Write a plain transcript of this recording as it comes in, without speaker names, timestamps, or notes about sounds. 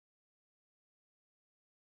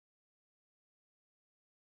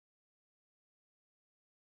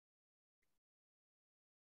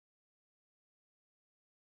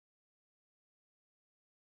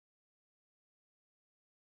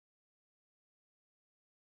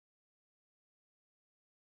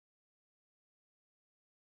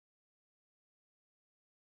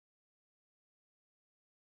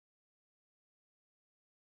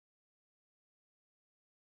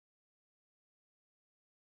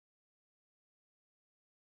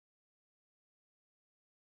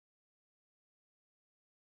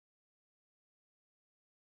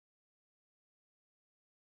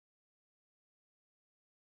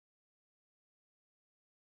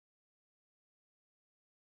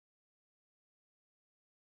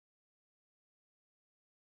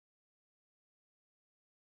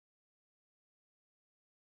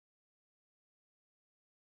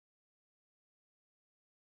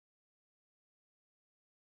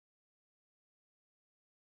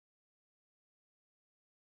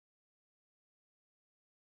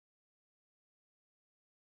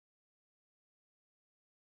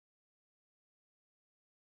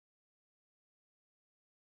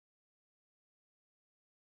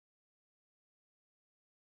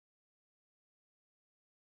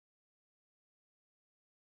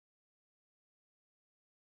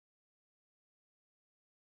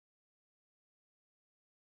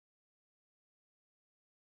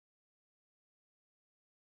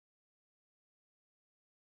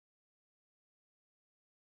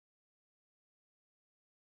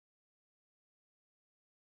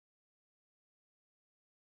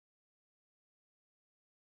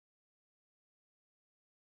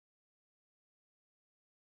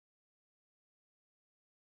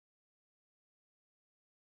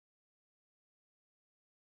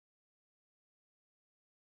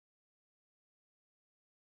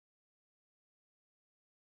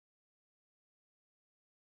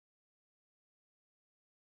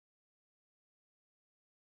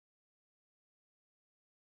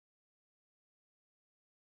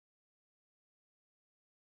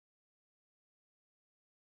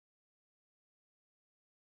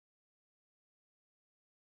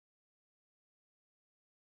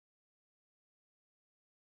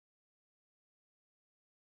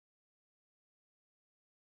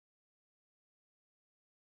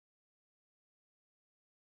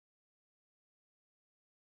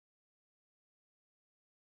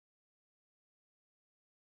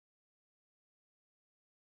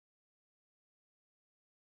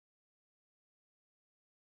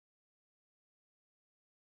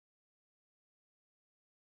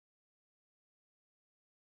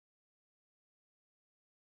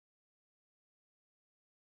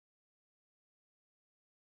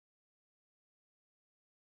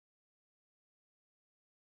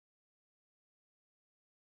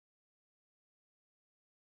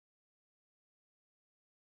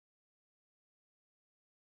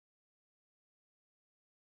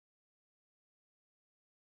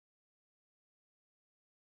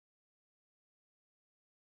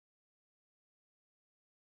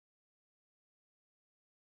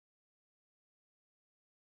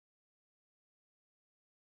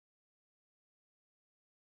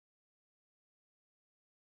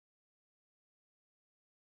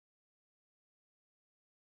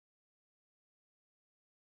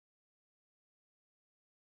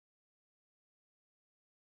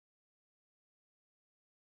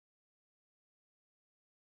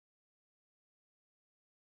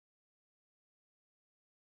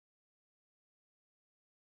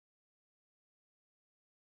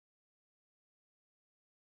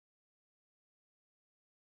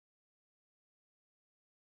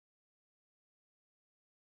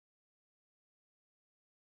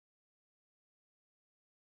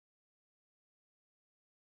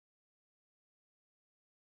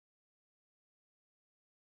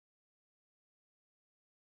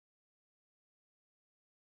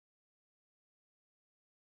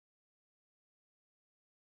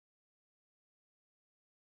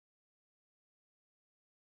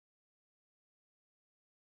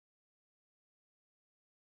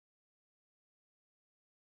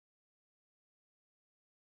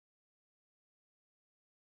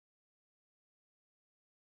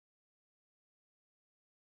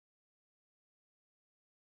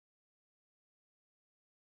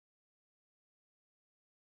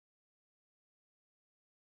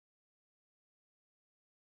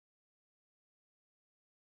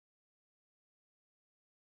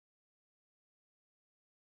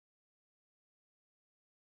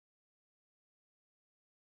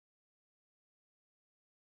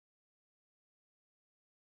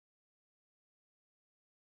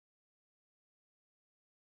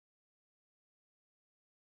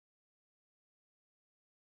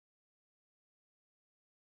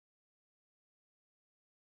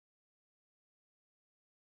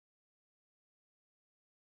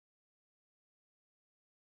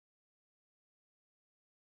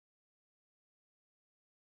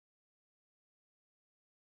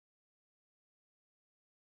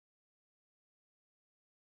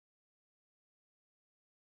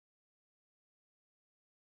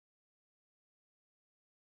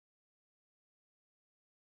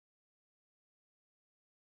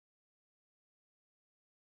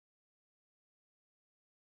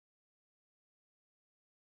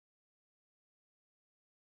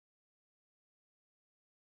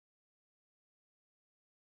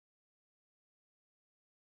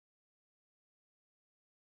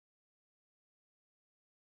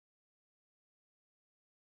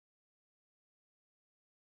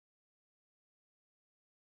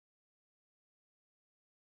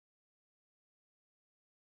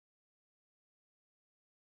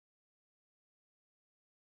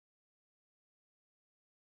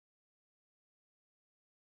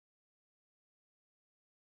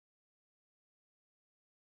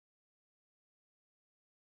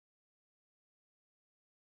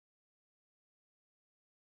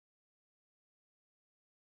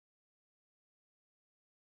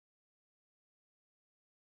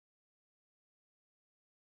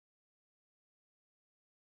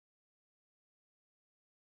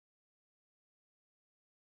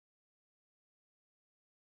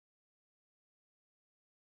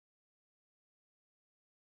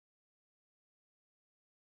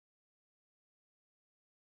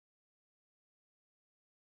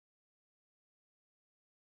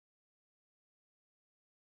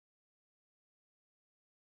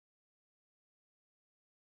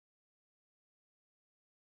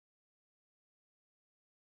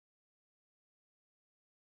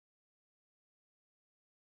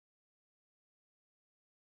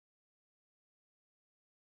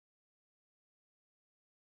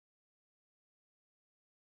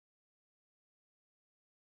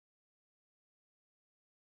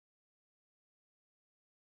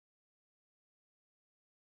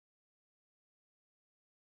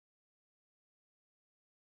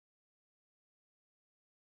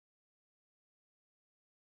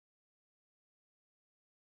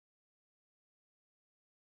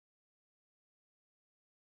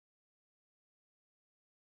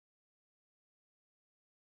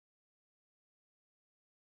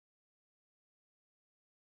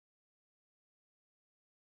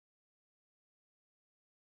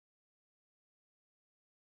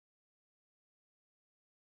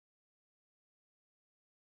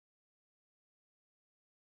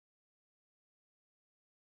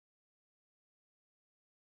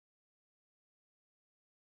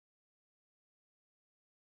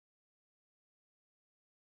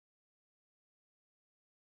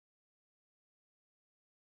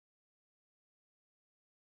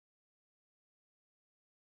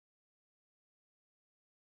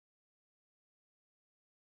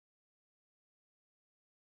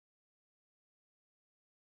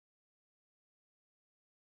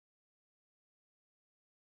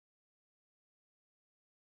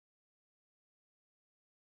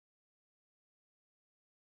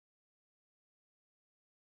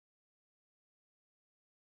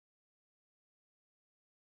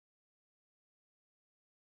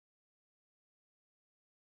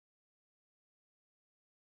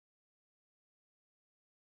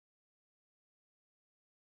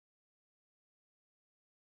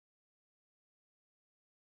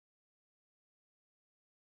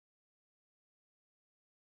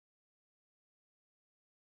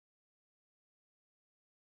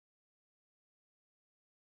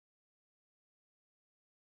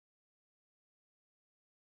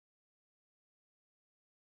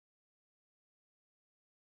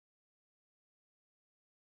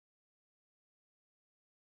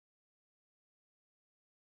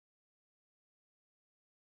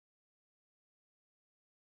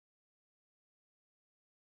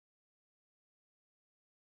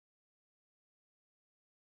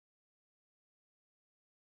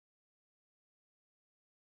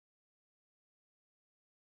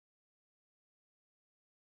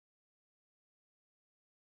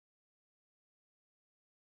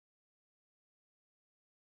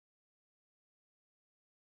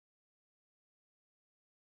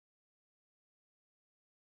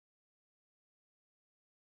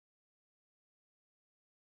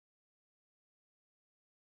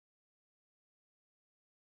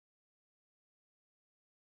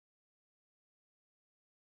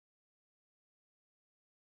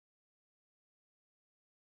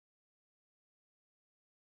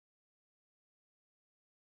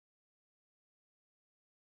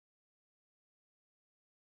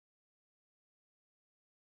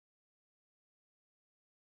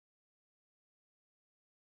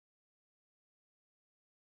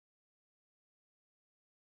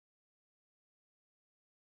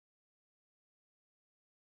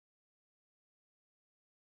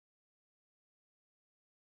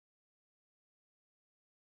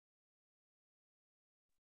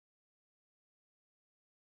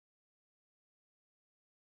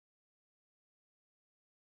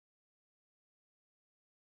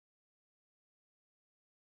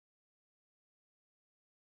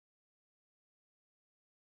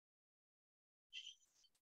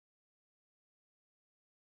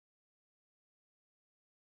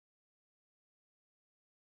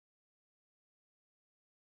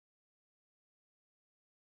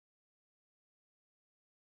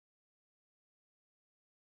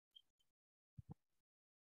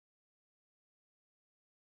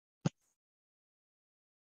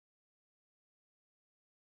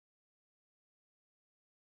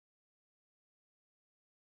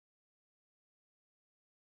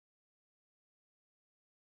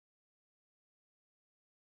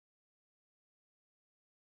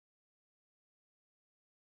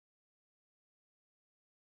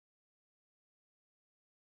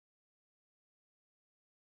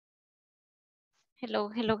Hello,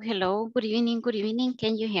 hello, hello. Good evening, good evening.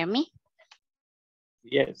 Can you hear me?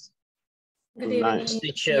 Yes. Good evening.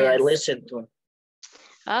 Teacher, I listen to.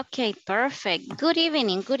 Okay, perfect. Good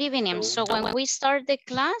evening, good evening. So when we start the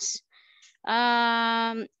class,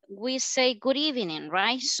 we say good evening,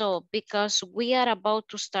 right? So because we are about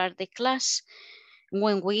to start the class.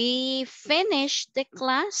 When we finish the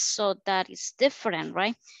class, so that is different,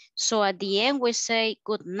 right? So at the end, we say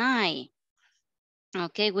good night.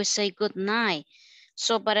 Okay, we say good night.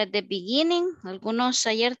 So, but at the beginning, algunos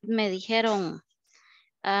ayer me dijeron,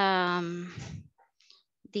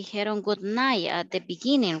 dijeron good night at the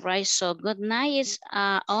beginning, right? So good night is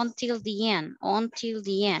until the end, until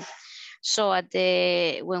the end. So at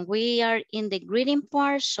the, when we are in the greeting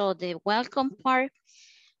part, so the welcome part,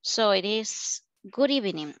 so it is good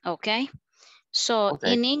evening, okay? So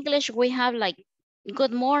Okay. in English, we have like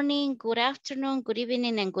good morning, good afternoon, good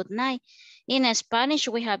evening, and good night. In Spanish,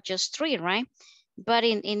 we have just three, right? But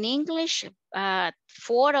in English,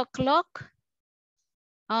 4 o'clock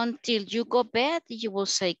until you go bed, you will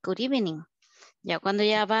say good evening. Ya cuando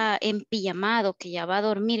ya va en pijamado, que ya va a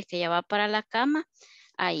dormir, que ya va para la cama,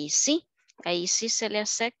 ahí sí se le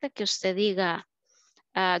acepta que usted diga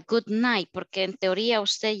good night, porque en teoría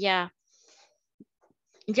usted ya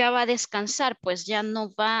va a descansar, pues ya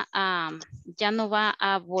no va a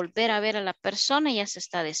volver a ver a la persona, ya se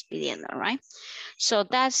está despidiendo, right? So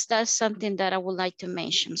that's something that I would like to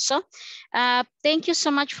mention. So thank you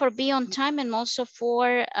so much for being on time and also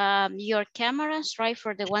for your cameras, right?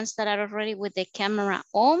 For the ones that are already with the camera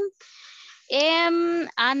on.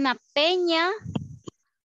 Ana Peña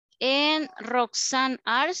and Roxanne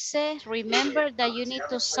Arce, remember that you need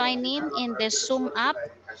to sign in the Zoom app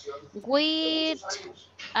with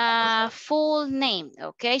full name,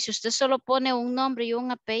 ok. Si usted solo pone un nombre y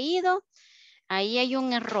un apellido, ahí hay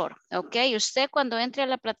un error, ok. Usted cuando entre a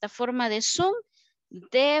la plataforma de Zoom,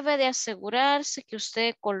 debe de asegurarse que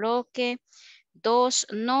usted coloque 2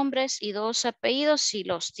 nombres y 2 apellidos si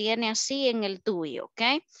los tiene así en el DUI, ok.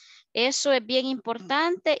 Eso es bien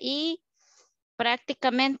importante y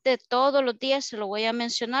prácticamente todos los días se lo voy a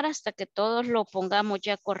mencionar hasta que todos lo pongamos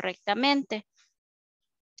ya correctamente,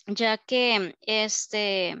 ya que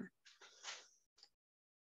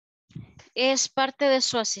es parte de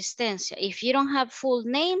su asistencia. If you don't have full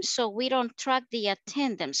name, so we don't track the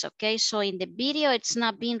attendance, okay? So in the video, it's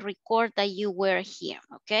not being recorded that you were here,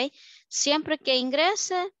 okay? Siempre que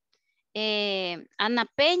ingrese, Ana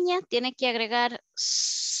Peña tiene que agregar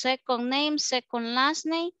second name, second last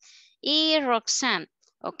name y Roxanne,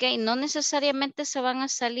 okay? No necesariamente se van a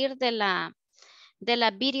salir de la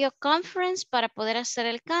video conference para poder hacer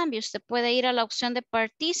el cambio. Usted puede ir a la opción de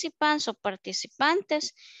participants o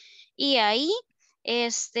participantes y ahí, ahí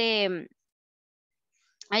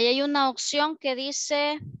hay una opción que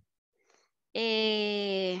dice,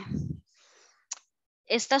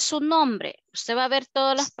 está su nombre. Usted va a ver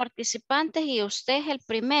todos los participantes y usted es el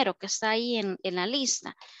primero que está ahí en la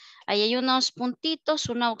lista. Ahí hay unos puntitos,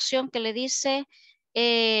 una opción que le dice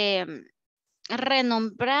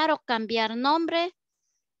renombrar o cambiar nombre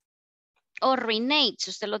o rename,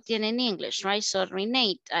 si usted lo tiene en English, right? So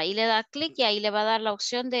rename, ahí le da clic y ahí le va a dar la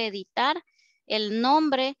opción de editar el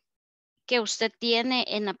nombre que usted tiene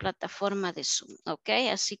en la plataforma de Zoom, ¿ok?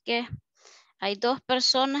 Así que hay 2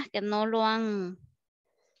 personas que no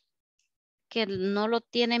lo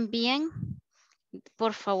tienen bien.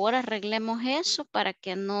 Por favor, arreglemos eso para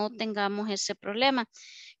que no tengamos ese problema.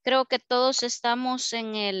 Creo que todos estamos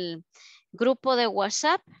en el grupo de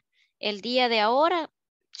WhatsApp el día de ahora.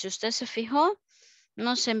 Si usted se fijó,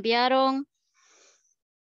 nos enviaron,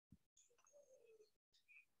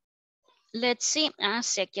 let's see,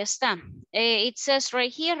 sí, aquí está. It says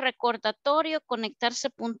right here, recordatorio, conectarse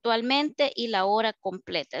puntualmente y la hora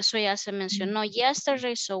completa. Eso ya se mencionó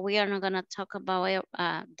yesterday, so we are not going to talk about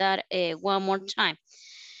that one more time.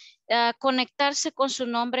 Conectarse con su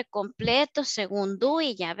nombre completo según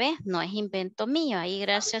DUI, ya ve, no es invento mío. Ahí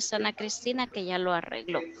gracias a Ana Cristina que ya lo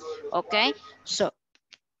arregló. Ok, so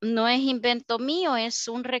no es invento mío, es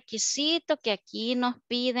un requisito que aquí nos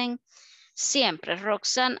piden siempre.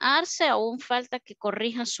 Roxanne Arce, aún falta que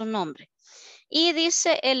corrija su nombre. Y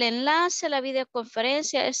dice el enlace a la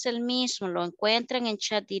videoconferencia es el mismo, lo encuentran en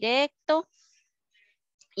chat directo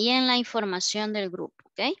y en la información del grupo,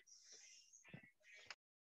 ¿ok?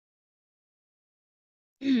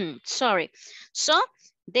 Sorry. So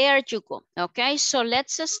there you go. Okay, so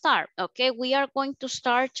let's start. Okay, we are going to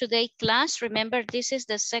start today class. Remember, this is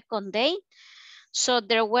the second day. So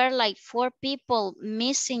there were like 4 people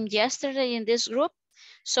missing yesterday in this group.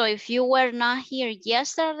 So if you were not here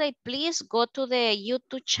yesterday, please go to the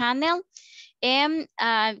YouTube channel and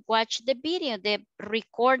watch the video, the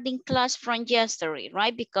recording class from yesterday,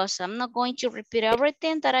 right? Because I'm not going to repeat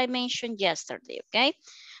everything that I mentioned yesterday, okay?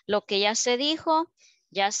 Lo que ya se dijo,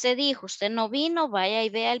 ya se dijo. Usted no vino, vaya y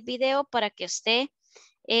vea el video para que esté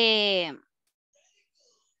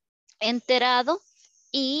enterado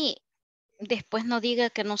y después no diga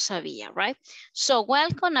que no sabía, right? So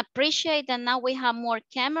welcome, appreciate that now we have more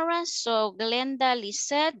cameras. So Glenda,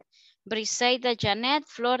 Lisette, Briseida, Janet,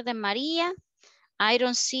 Flor de Maria. I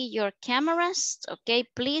don't see your cameras. Okay,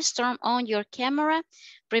 please turn on your camera.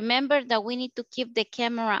 Remember that we need to keep the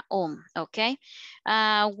camera on, okay?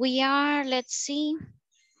 We are, let's see,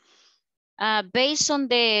 based on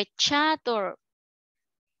the chat or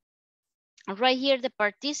right here, the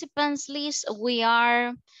participants list, we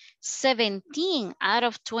are 17 out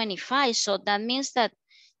of 25. So that means that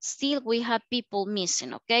still we have people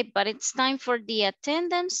missing, okay? But it's time for the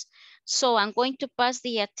attendance. So I'm going to pass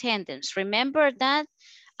the attendance. Remember that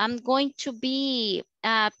I'm going to be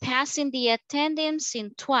passing the attendance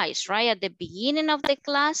in twice, right? At the beginning of the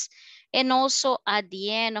class and also at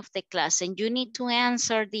the end of the class. And you need to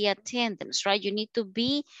answer the attendance, right? You need to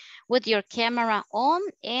be with your camera on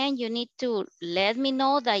and you need to let me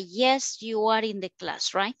know that yes, you are in the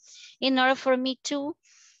class, right? In order for me to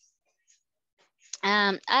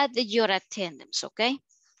add your attendance, okay?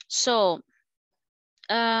 So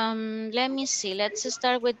let me see, let's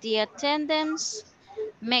start with the attendance.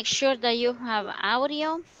 Make sure that you have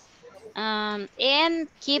audio and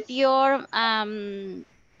keep your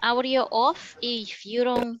audio off if you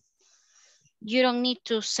don't need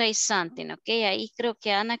to say something, okay? Ahí creo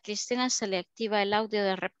que a Ana Cristina se le activa el audio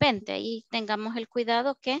de repente. Ahí tengamos el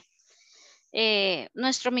cuidado que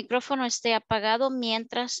nuestro micrófono esté apagado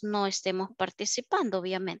mientras no estemos participando,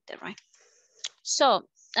 obviamente, right? So,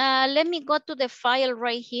 let me go to the file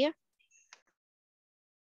right here.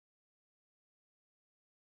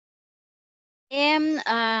 And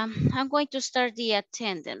I'm going to start the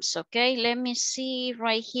attendance, okay? Let me see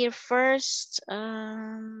right here first.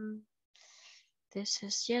 This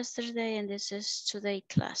is yesterday and this is today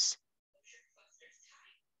class.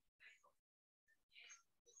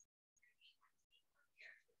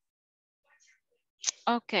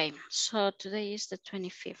 Okay, so today is the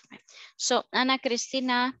 25th. So Ana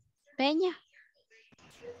Cristina Peña.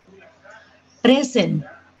 Present.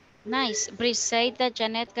 Nice. Briseida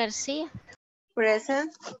Janet Garcia.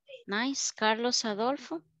 Present. Nice. Carlos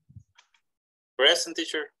Adolfo. Present,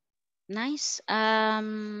 teacher. Nice.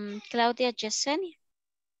 Claudia Yesenia.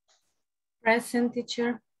 Present,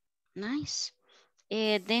 teacher. Nice.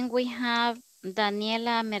 Then we have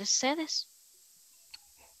Daniela Mercedes.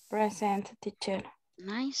 Present, teacher.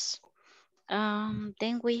 Nice.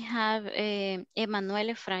 Then we have Emanuel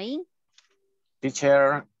Efraín.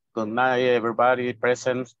 Teacher, good night, everybody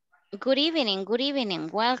present. Good evening,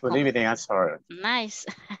 welcome. Good evening, I'm sorry. Nice.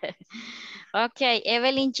 Okay,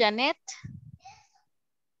 Evelyn Janet.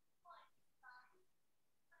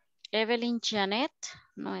 Evelyn Janet,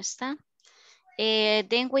 no está.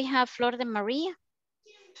 Then we have Flor de Maria.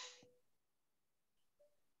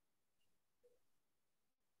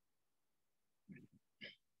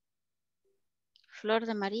 Flor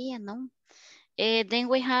de Maria, no. Then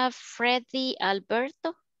we have Freddy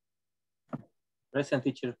Alberto. Present,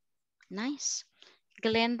 teacher. Nice.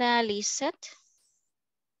 Glenda Lisette.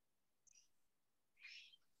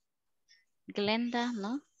 Glenda,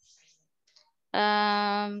 no.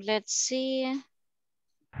 Let's see.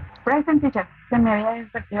 Present, teacher. Se me había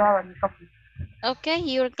desactivado el micrófono. Okay,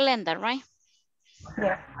 you're Glenda, right?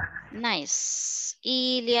 Yes. Nice.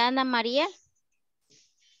 Ileana Mariel.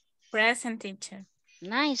 Present, teacher.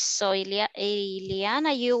 Nice. So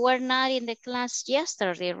Ileana, you were not in the class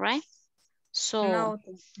yesterday, right? So, No.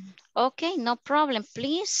 okay, no problem.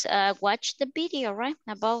 Please watch the video, right?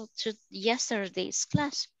 About yesterday's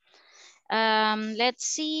class. Let's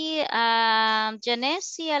see,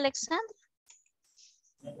 Janesi Alexandra.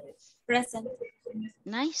 Present.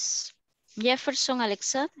 Nice. Jefferson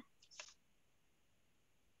Alexander.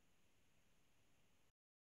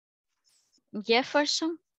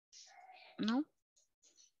 Jefferson. No.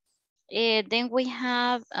 Then we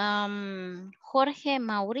have Jorge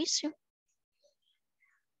Mauricio.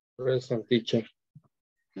 Present, teacher.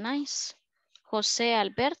 Nice. José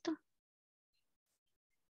Alberto.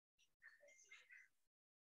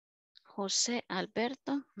 José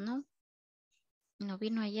Alberto, no. No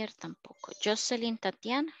vino ayer tampoco. Jocelyn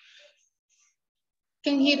Tatiana.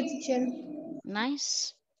 Can hear, teacher.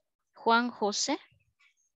 Nice. Juan José.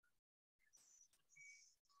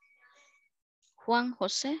 Juan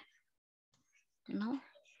José. No.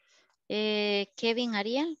 Kevin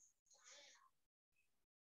Ariel.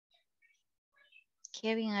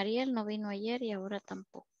 Kevin Ariel no vino ayer y ahora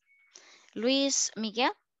tampoco. Luis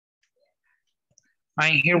Miguel.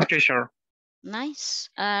 I'm here, teacher. Nice.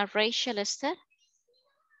 Rachel Esther.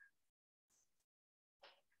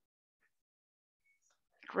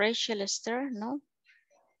 Rachel Esther, no.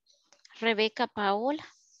 Rebecca Paola.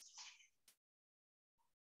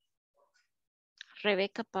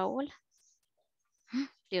 Rebecca Paola.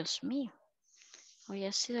 Dios mío. Hoy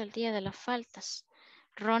ha sido el día de las faltas.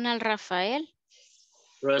 Ronald Rafael.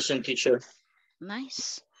 Present, teacher.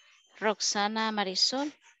 Nice. Roxana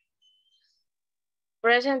Marisol.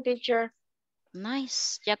 Present, teacher.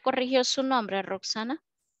 Nice. ¿Ya corrigió su nombre, Roxana?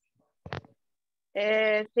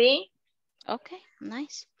 Sí. Okay,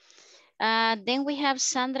 nice. Then we have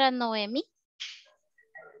Sandra Noemi.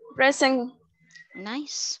 Present.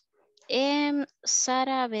 Nice.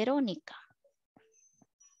 Sara Verónica.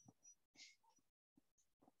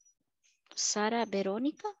 Sara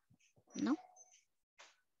Verónica? No.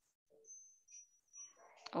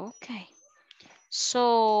 Okay.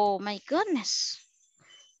 So, my goodness.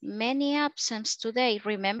 Many absence today.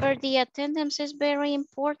 Remember, the attendance is very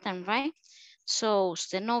important, right? So,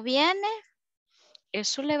 usted no viene,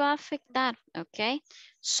 eso le va a afectar, okay?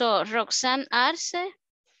 So, Roxanne Arce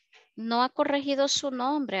no ha corregido su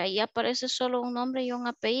nombre. Ahí aparece solo un nombre y un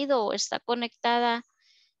apellido o está conectada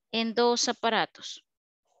en dos aparatos.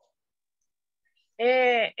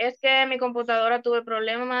 Es que mi computadora tuve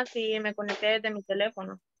problemas y me conecté desde mi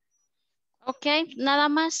teléfono. Ok, nada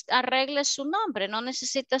más arregle su nombre, no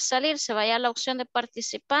necesita salir, se vaya a la opción de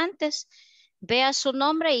participantes, vea su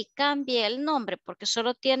nombre y cambie el nombre porque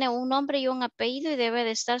solo tiene un nombre y un apellido y debe de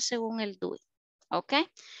estar según el DUI. Ok,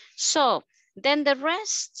 so then the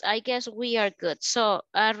rest, I guess we are good. So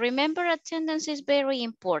remember, attendance is very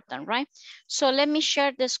important, right? So let me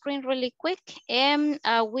share the screen really quick and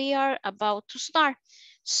we are about to start.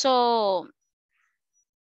 So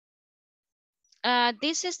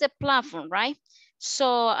this is the platform, right?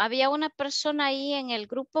 So, había una persona ahí en el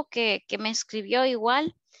grupo que me escribió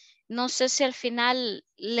igual. No sé si al final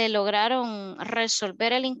le lograron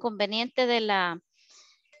resolver el inconveniente de la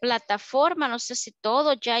plataforma. No sé si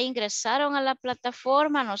todos ya ingresaron a la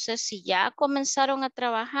plataforma. No sé si ya comenzaron a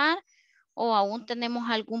trabajar o aún tenemos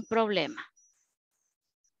algún problema.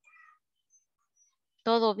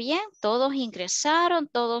 ¿Todo bien? ¿Todos ingresaron?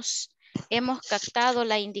 ¿Todos hemos captado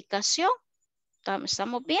la indicación?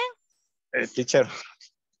 ¿Estamos bien? Teacher.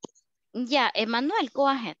 Yeah, Emmanuel, go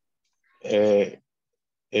ahead. I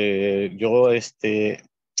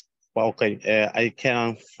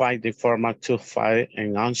can find the format to file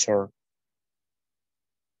an answer.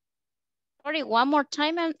 Sorry, one more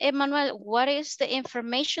time, Emmanuel, what is the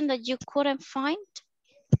information that you couldn't find?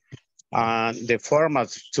 The format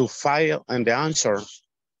to file and the answer.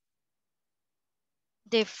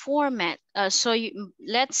 The format.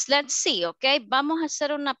 Let's see, okay? Vamos a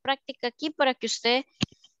hacer una práctica aquí para que usted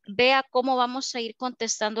vea cómo vamos a ir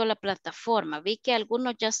contestando la plataforma. Vi que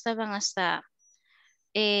algunos ya estaban hasta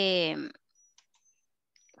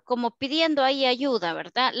como pidiendo ahí ayuda,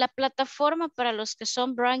 ¿verdad? La plataforma, para los que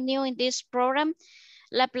son brand new in this program,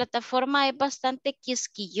 la plataforma es bastante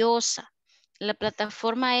quisquillosa. La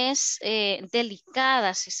plataforma es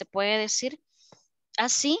delicada, si se puede decir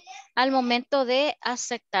así, al momento de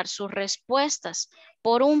aceptar sus respuestas.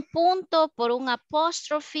 Por un punto, por un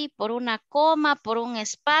apóstrofe, por una coma, por un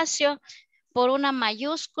espacio, por una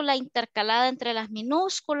mayúscula intercalada entre las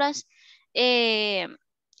minúsculas, le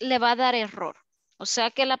va a dar error. O sea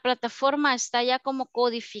que la plataforma está ya como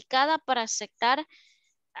codificada para aceptar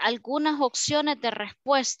algunas opciones de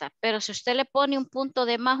respuesta, pero si usted le pone un punto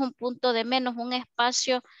de más, un punto de menos, un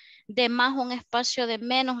espacio de más, un espacio de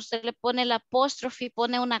menos, usted le pone el apóstrofe,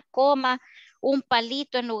 pone una coma, un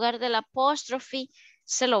palito en lugar del apóstrofe,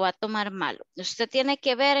 se lo va a tomar malo. Usted tiene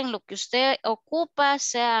que ver en lo que usted ocupa,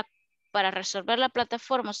 sea para resolver la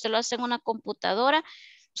plataforma, usted lo hace en una computadora,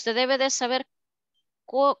 usted debe de saber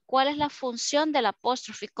cuál es la función del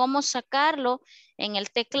apóstrofe, cómo sacarlo en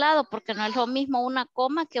el teclado, porque no es lo mismo una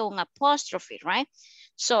coma que un apóstrofe, right?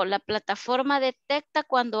 So, la plataforma detecta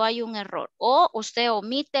cuando hay un error o usted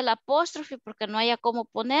omite el apóstrofe porque no haya cómo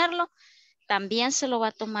ponerlo, también se lo va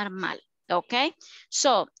a tomar mal, okay?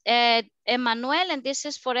 So, Emmanuel, and this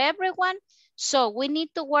is for everyone. So, we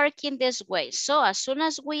need to work in this way. So, as soon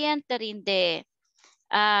as we enter in the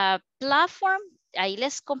platform, ahí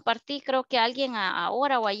les compartí, creo que alguien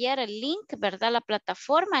ahora o ayer el link, ¿verdad? La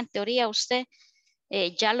plataforma, en teoría usted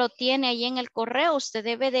ya lo tiene ahí en el correo, usted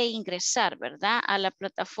debe de ingresar, ¿verdad? A la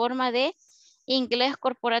plataforma de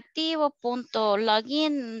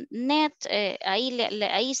inglescorporativo.login.net,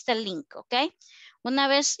 ahí está el link, ¿ok? Una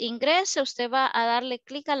vez ingrese, usted va a darle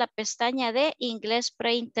clic a la pestaña de Inglés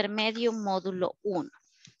Preintermedio Módulo 1.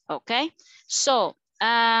 Okay, so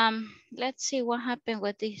let's see what happened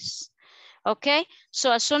with this. Okay,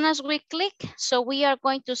 so as soon as we click, so we are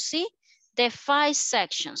going to see the 5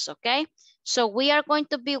 sections, okay? So we are going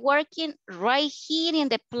to be working right here in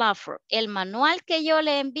the platform. El manual que yo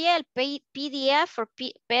le envié, el PDF o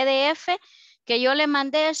PDF que yo le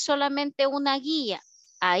mandé es solamente una guía.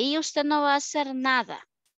 Ahí usted no va a hacer nada,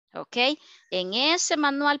 ¿ok? En ese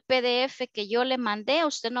manual PDF que yo le mandé,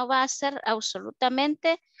 usted no va a hacer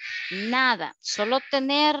absolutamente nada. Solo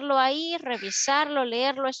tenerlo ahí, revisarlo,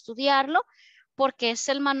 leerlo, estudiarlo, porque es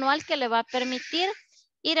el manual que le va a permitir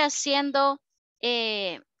ir haciendo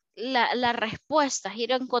las respuestas,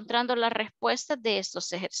 ir encontrando las respuestas de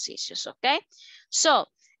estos ejercicios, ¿ok? So,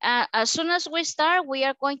 as soon as we start, we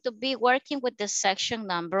are going to be working with the section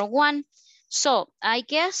number 1. So, I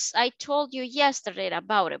guess I told you yesterday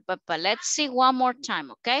about it, but let's see one more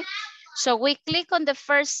time, okay? So, we click on the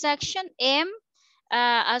first section and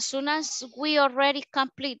as soon as we already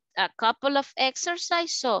complete a couple of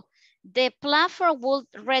exercises, so the platform will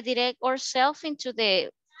redirect ourselves into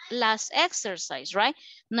the last exercise, right?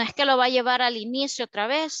 No es que lo va a llevar al inicio otra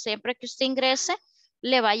vez. Siempre que usted ingrese,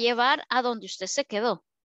 le va a llevar a donde usted se quedó.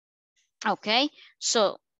 Okay,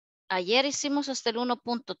 so ayer hicimos hasta el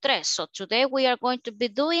 1.3. So today we are going to be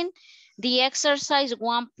doing the exercise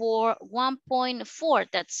 1.4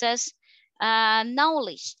 that says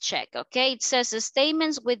knowledge check. Okay, it says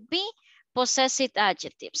statements with be, possessive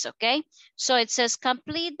adjectives. Okay, so it says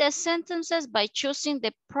complete the sentences by choosing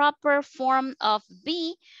the proper form of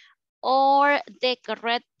be or the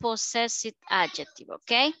correct possessive adjective.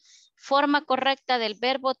 Okay, forma correcta del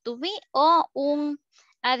verbo to be o un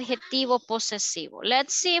adjetivo posesivo.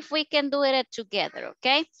 Let's see if we can do it together,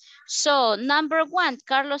 okay? So, number 1,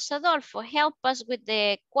 Carlos Adolfo, help us with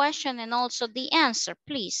the question and also the answer,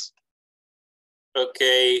 please.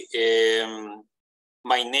 Okay,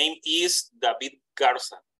 my name is David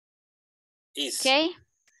Garza. Okay,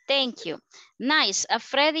 thank you. Nice.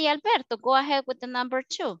 Freddy Alberto, go ahead with the number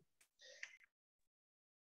 2.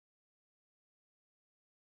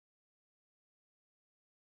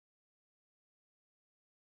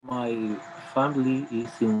 My family is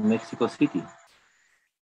in Mexico City.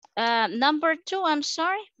 Number 2, I'm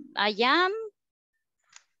sorry.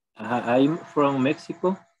 I'm from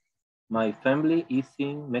Mexico. My family is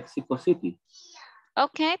in Mexico City.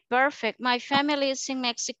 Okay, perfect. My family is in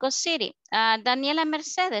Mexico City. Daniela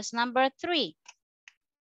Mercedes, number 3.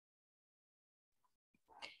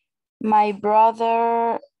 My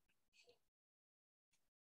brother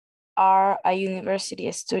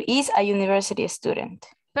is a university student.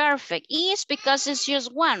 Perfect. Is because it's just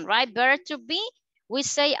one, right? Verb to be, we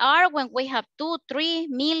say are when we have 2, 3,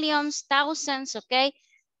 millions, thousands, okay?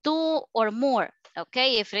 2 or more,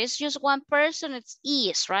 okay? If it's just one person, it's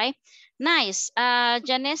is, right? Nice.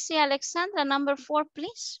 Janessi Alexandra, number 4,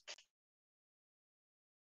 please.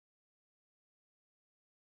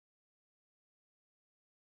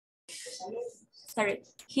 Sorry,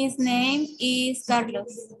 his name is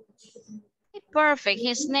Carlos. Perfect.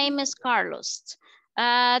 His name is Carlos.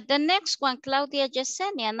 The next one, Claudia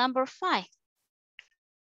Yesenia, number 5.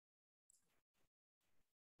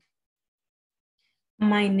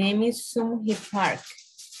 My name is Sung-Hee Park.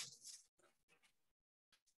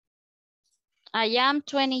 I am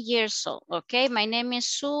 20 years old, okay? My name is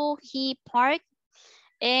Sung-Hee Park,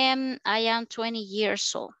 and I am 20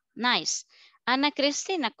 years old. Nice. Ana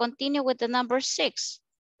Cristina, continue with the number 6.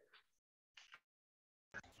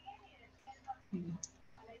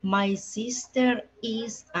 My sister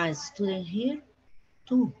is a student here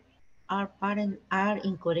too. Our parents are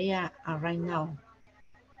in Korea right now.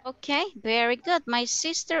 Okay, very good. My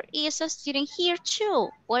sister is a student here too.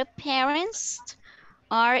 Our parents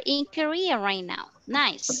are in Korea right now.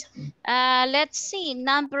 Nice. Let's see,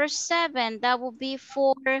 number 7. That will be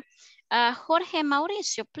for Jorge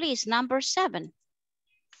Mauricio, please, number 7.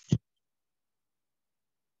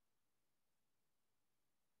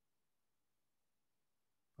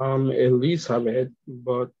 I'm Elizabeth,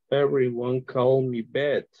 but everyone call me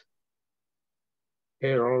Beth.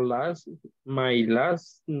 My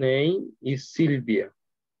last name is Silva.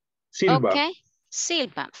 Okay,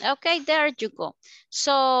 Silva. Okay, there you go.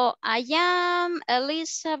 So I am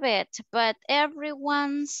Elizabeth, but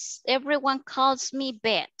everyone calls me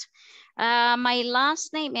Beth. My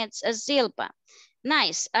last name is Silva.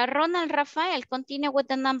 Nice. Ronald Rafael, continue with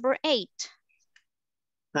the number 8.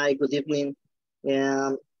 Hi, good evening.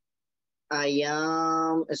 I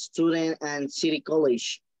am a student at City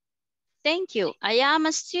College. Thank you. I am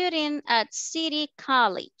a student at City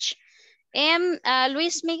College. And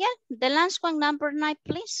Luis Miguel, the last one, number 9,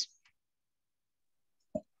 please.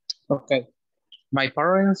 Okay. My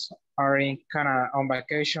parents are in Canada on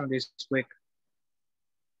vacation this week.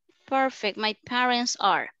 Perfect. My parents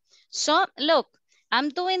are. So, look, I'm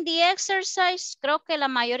doing the exercise. Creo que la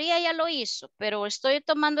mayoría ya lo hizo, pero estoy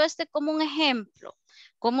tomando este como un ejemplo.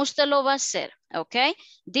 ¿Cómo usted lo va a hacer? Okay.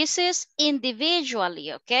 This is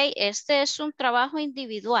individually. Okay. Este es un trabajo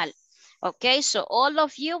individual. Okay. So, all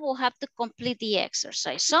of you will have to complete the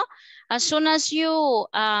exercise. So, as soon as you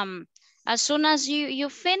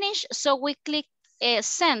finish, so we click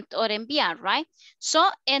send or enviar, right? So,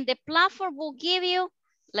 and the platform will give you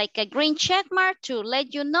like a green check mark to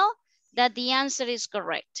let you know that the answer is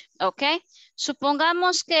correct, okay?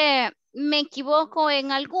 Supongamos que me equivoco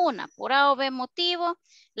en alguna, por A o B motivo,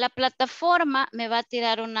 la plataforma me va a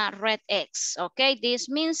tirar una red X, okay? This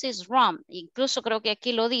means it's wrong. Incluso creo que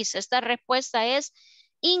aquí lo dice, esta respuesta es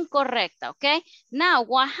incorrecta, okay? Now,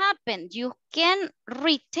 what happened? You can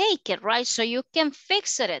retake it, right? So you can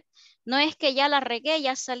fix it. No es que ya la regué,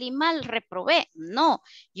 ya salí mal, reprobé. No,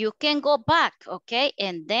 you can go back, okay?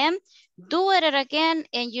 And then do it again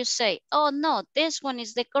and you say, oh no, this one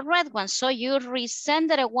is the correct one. So you resend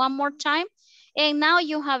it one more time and now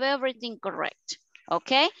you have everything correct,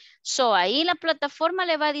 okay? So ahí la plataforma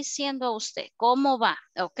le va diciendo a usted cómo va,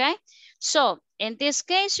 okay? So in this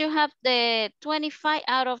case, you have the 25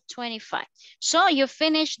 out of 25. So you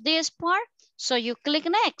finish this part, so you click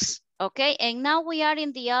next. Okay, and now we are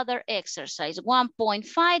in the other exercise,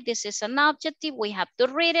 1.5. This is an objective. We have to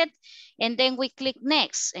read it, and then we click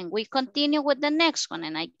next, and we continue with the next one.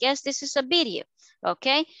 And I guess this is a video,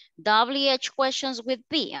 okay? WH questions with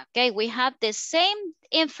B, okay? We have the same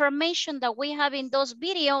information that we have in those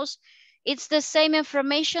videos. It's the same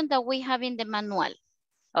information that we have in the manual,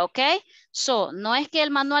 okay? So, no es que el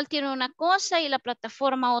manual tiene una cosa y la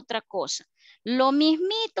plataforma otra cosa. Lo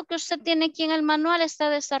mismito que usted tiene aquí en el manual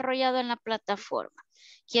está desarrollado en la plataforma.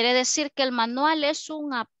 Quiere decir que el manual es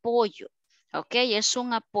un apoyo, ¿ok? Es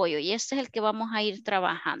un apoyo y este es el que vamos a ir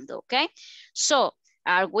trabajando, ¿ok? So,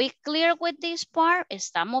 are we clear with this part?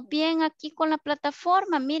 ¿Estamos bien aquí con la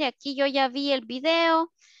plataforma? Mire, aquí yo ya vi el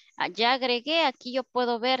video, ya agregué, aquí yo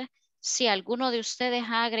puedo ver si alguno de ustedes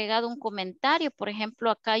ha agregado un comentario. Por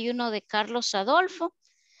ejemplo, acá hay uno de Carlos Adolfo,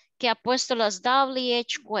 que ha puesto las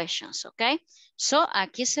WH questions, ¿ok? So,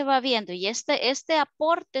 aquí se va viendo y este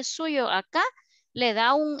aporte suyo acá le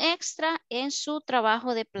da un extra en su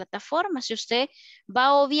trabajo de plataforma. Si usted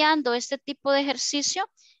va obviando este tipo de ejercicio,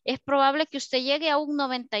 es probable que usted llegue a un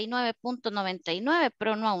 99.99,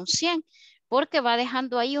 pero no a un 100, porque va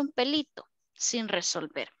dejando ahí un pelito sin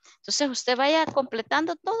resolver. Entonces, usted vaya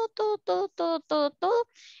completando todo.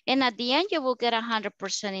 And at the end, you will get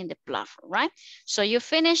 100% in the platform, right? So you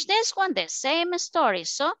finish this one, the same story.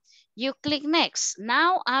 So you click next.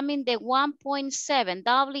 Now I'm in the 1.7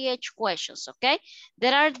 WH questions, okay?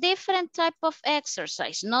 There are different type of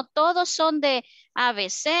exercise. No todos son de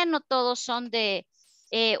ABC, no todos son de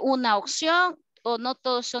una opción, o no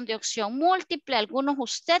todos son de opción múltiple. Algunos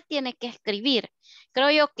usted tiene que escribir. Creo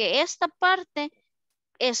yo que esta parte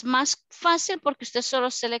es más fácil porque usted solo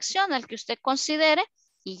selecciona el que usted considere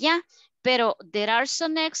y ya. Pero there are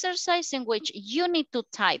some exercises in which you need to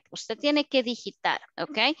type. Usted tiene que digitar,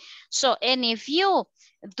 okay? So, and if you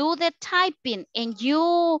do the typing and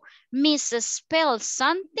you misspell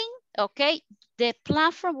something, okay, the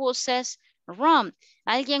platform will says wrong.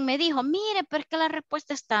 Alguien me dijo, mire, pero es que la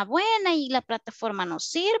respuesta está buena y la plataforma no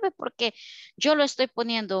sirve porque yo lo estoy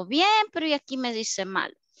poniendo bien, pero y aquí me dice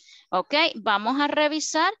mal. Ok, vamos a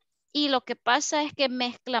revisar y lo que pasa es que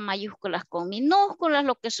mezcla mayúsculas con minúsculas.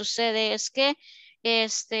 Lo que sucede es que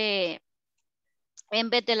en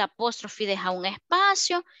vez del apóstrofe deja un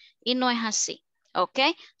espacio y no es así. Ok,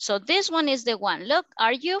 so this one is the one. Look,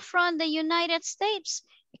 are you from the United States?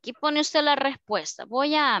 Aquí pone usted la respuesta.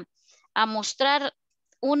 Voy a mostrar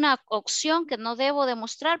una opción que no debo de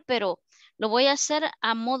mostrar, pero lo voy a hacer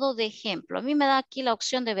a modo de ejemplo. A mí me da aquí la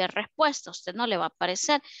opción de ver respuesta. A usted no le va a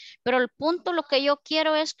aparecer. Pero el punto, lo que yo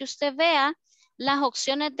quiero es que usted vea las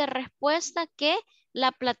opciones de respuesta que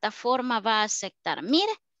la plataforma va a aceptar.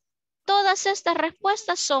 Mire, todas estas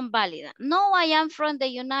respuestas son válidas. No, I am from the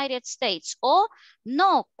United States. O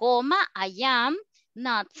no, I am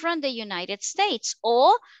not from the United States.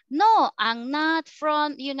 O no, I'm not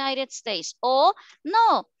from the United States. O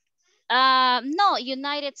no, no,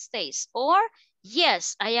 United States. Or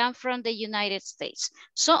yes, I am from the United States.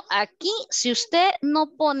 So aquí, si usted no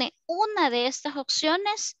pone una de estas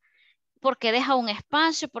opciones, porque deja un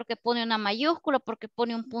espacio, porque pone una mayúscula, porque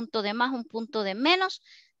pone un punto de más, un punto de menos,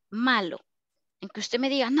 malo. en que usted me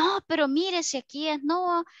diga, no, pero mire si aquí es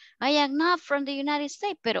no, I am not from the United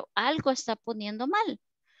States, pero algo está poniendo mal.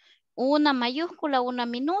 Una mayúscula, una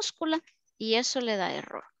minúscula, y eso le da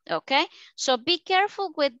error. Okay, so be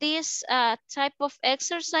careful with this type of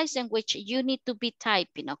exercise in which you need to be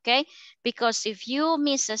typing, okay? Because if you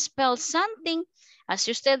misspell something, así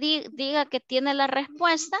usted diga que tiene la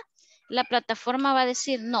respuesta, la plataforma va a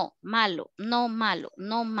decir no, malo, no malo,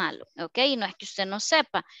 no malo, ok? Y no es que usted no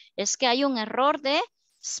sepa, es que hay un error de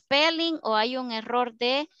spelling o hay un error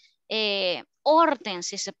de orden,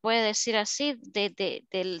 si se puede decir así,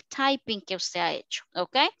 del typing que usted ha hecho,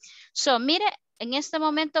 ok? So, mire, en este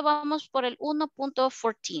momento vamos por el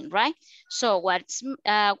 1.14, right? So, what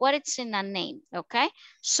is in a name, okay?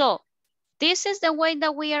 So, this is the way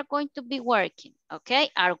that we are going to be working, okay?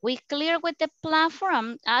 Are we clear with the platform?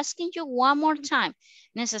 I'm asking you one more time.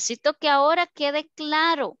 Necesito que ahora quede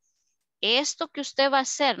claro esto que usted va a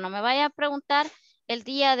hacer. No me vaya a preguntar el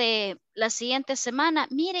día de la siguiente semana,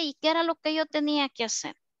 mire, ¿y qué era lo que yo tenía que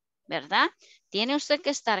hacer? ¿Verdad? Tiene usted que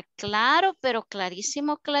estar claro, pero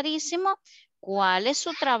clarísimo, clarísimo, cuál es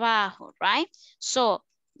su trabajo, right? So,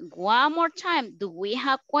 one more time, do we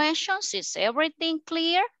have questions? Is everything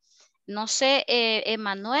clear? No sé,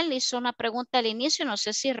 Emanuel hizo una pregunta al inicio, no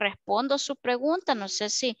sé si respondo su pregunta, no sé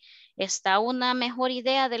si está una mejor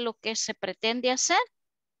idea de lo que se pretende hacer.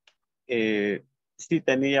 Sí,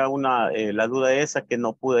 tenía la duda esa que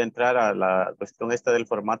no pude entrar a la cuestión esta del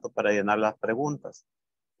formato para llenar las preguntas.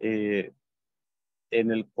 En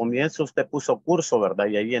el comienzo usted puso curso, ¿verdad?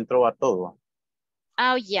 Y ahí entró a todo.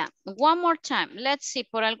 Oh, yeah. One more time. Let's see.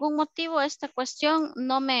 Por algún motivo esta cuestión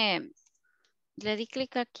no me... Le di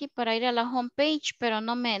clic aquí para ir a la homepage, pero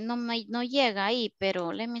no llega ahí,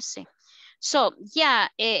 pero let me see. So, yeah,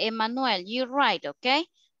 Emmanuel, you're right, okay?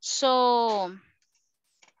 So,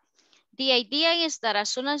 the idea is that as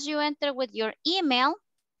soon as you enter with your email,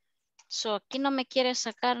 so aquí no me quiere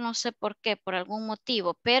sacar, no sé por qué, por algún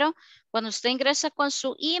motivo, pero cuando usted ingresa con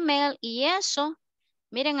su email y eso,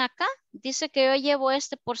 miren acá, dice que yo llevo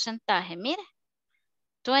este porcentaje, mire,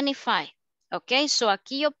 25, ok, so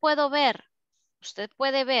aquí yo puedo ver, usted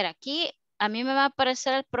puede ver aquí, a mí me va a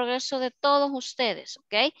aparecer el progreso de todos ustedes,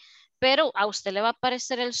 ok, pero a usted le va a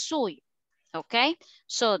aparecer el suyo, ok,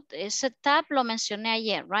 so ese tab lo mencioné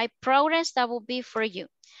ayer, right, progress, that will be for you.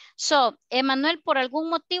 So, Emanuel, por algún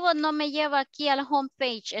motivo no me lleva aquí a la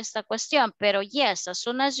homepage esta cuestión, pero yes, as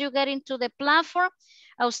soon as you get into the platform,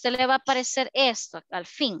 a usted le va a aparecer esto, al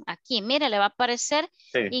fin, aquí, mire, le va a aparecer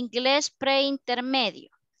inglés preintermedio,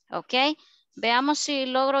 ¿ok? Veamos si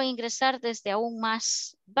logro ingresar desde aún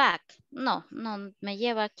más back. No me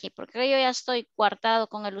lleva aquí, porque yo ya estoy guardado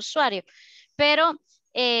con el usuario, pero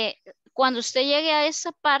cuando usted llegue a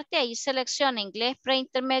esa parte, ahí selecciona inglés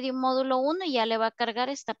preintermedio módulo 1 y ya le va a cargar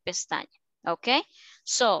esta pestaña. ¿Ok?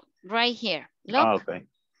 So, right here. Look. Okay.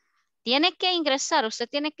 Tiene que ingresar. Usted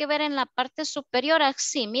tiene que ver en la parte superior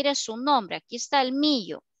así. Mire su nombre. Aquí está el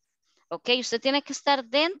mío. ¿Ok? Usted tiene que estar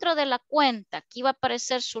dentro de la cuenta. Aquí va a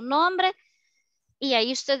aparecer su nombre. Y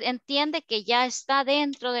ahí usted entiende que ya está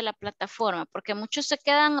dentro de la plataforma. Porque muchos se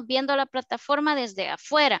quedan viendo la plataforma desde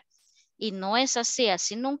afuera. Y no es así,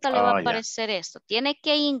 así nunca le va a aparecer esto. Tiene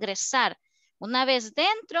que ingresar. Una vez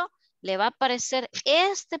dentro, le va a aparecer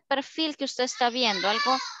este perfil que usted está viendo,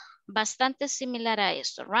 algo bastante similar a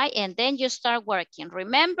esto, right? And then you start working.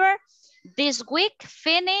 Remember, this week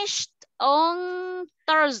finished on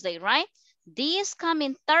Thursday, right? This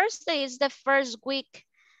coming Thursday is the first week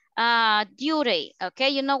due date, okay?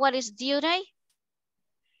 You know what is due date?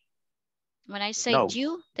 When I say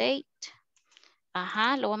due date.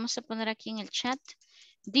 Ajá, lo vamos a poner aquí en el chat.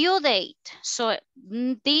 Due date. So,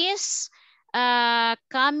 this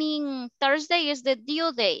coming Thursday is the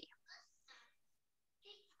due date.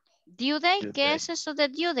 Due date, ¿qué es eso de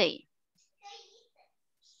due date?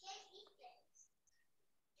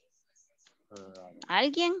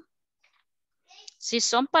 ¿Alguien? Si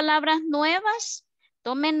son palabras nuevas,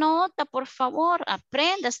 tome nota, por favor.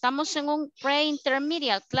 Aprenda. Estamos en un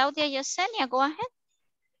pre-intermediate. Claudia Yesenia, go ahead.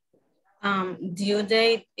 Due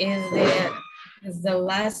date is the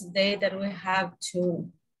last day that we have to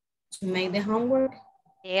make the homework.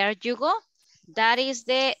 There you go. That is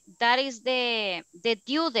the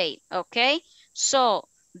due date, okay? So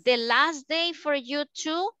the last day for you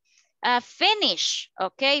to finish,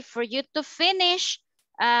 okay? For you to finish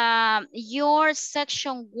your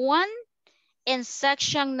section 1 and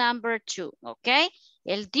section number 2, okay?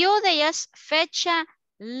 El due date es fecha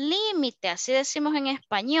límite, así decimos en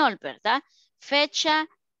español, ¿verdad? Fecha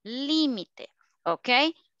límite,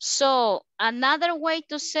 okay? So another way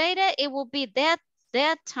to say that, it will be that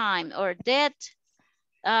time or that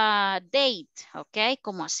date, ok,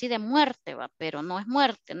 como así de muerte, va, pero no es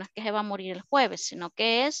muerte, no es que se va a morir el jueves, sino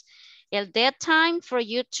que es el dead time for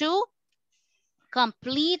you to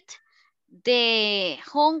complete the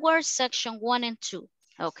homework section 1 and 2,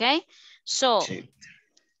 ok, so, Sí.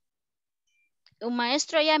 un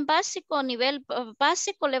maestro ya en básico, nivel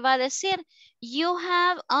básico le va a decir, you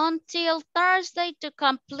have until Thursday to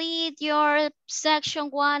complete your section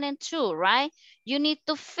 1 and 2, right? You need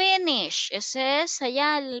to finish. Ese es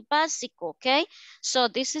allá el básico, okay? So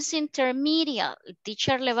this is intermediate. El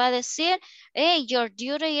teacher le va a decir, hey, your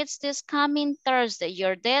duty is this coming Thursday.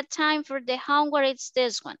 Your dead time for the homework is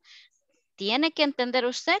this one. Tiene que entender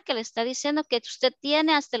usted que le está diciendo que usted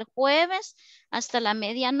tiene hasta el jueves, hasta la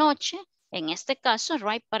medianoche, en este caso,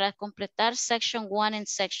 right, para completar section 1 and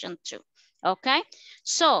section 2. Okay,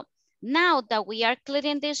 so now that we are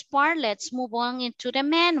clearing this part, let's move on into the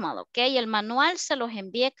manual. Okay, el manual se los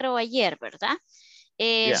envié creo ayer, ¿verdad?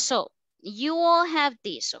 Yeah. So, you all have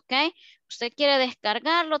this, okay? Usted quiere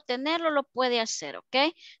descargarlo, tenerlo, lo puede hacer,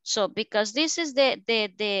 okay? So, because this is the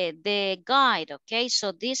guide, okay?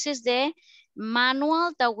 So, this is the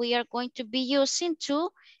manual that we are going to be using to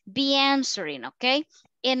be answering, okay?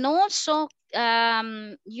 And also,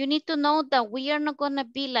 you need to know that we are not going to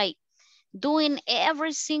be like doing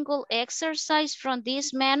every single exercise from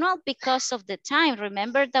this manual because of the time.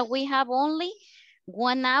 Remember that we have only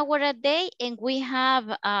 1 hour a day and we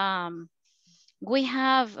have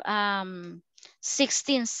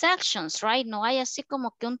 16 sections, right? No hay así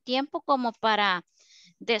como que un tiempo como para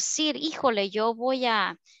decir, híjole, yo voy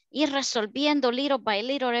a ir resolviendo little by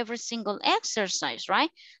little every single exercise,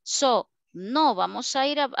 right? So, no, vamos a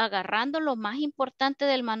ir agarrando lo más importante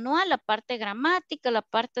del manual, la parte gramática, la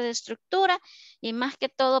parte de estructura y más que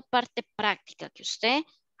todo parte práctica, que usted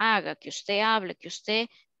haga, que usted hable, que usted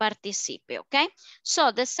participe, okay?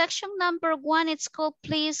 So the section number 1, it's called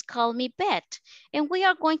Please Call Me Beth. And we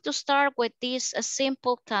are going to start with this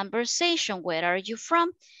simple conversation. Where are you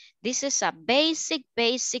from? This is a basic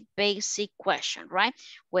question, right?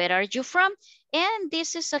 Where are you from? And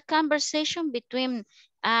this is a conversation between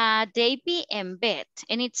Davey and Beth.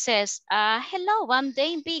 And it says, hello, I'm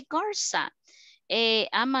Davey Garza.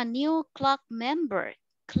 I'm a new clock member.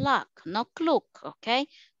 Clock, not clock, okay?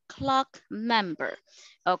 Clock member,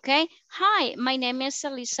 okay? Hi, my name is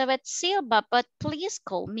Elizabeth Silva, but please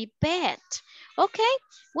call me Beth. Okay,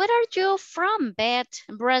 where are you from, Beth?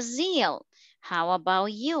 Brazil. How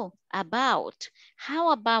about you?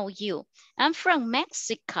 How about you? I'm from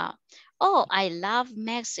Mexico. Oh, I love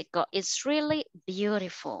Mexico. It's really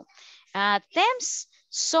beautiful. Thanks.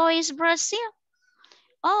 So is Brazil.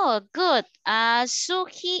 Oh, good.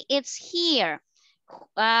 Suhi is here.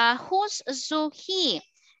 Who's Suhi?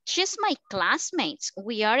 She's my classmate.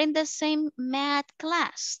 We are in the same math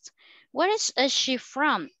class. Where is she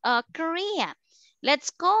from? Korea.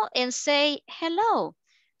 Let's go and say hello.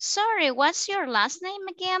 Sorry, what's your last name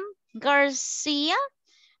again? Garcia?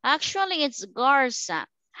 Actually, it's Garza.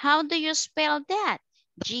 How do you spell that?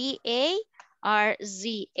 G-A-R-Z-A.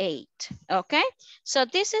 Okay? So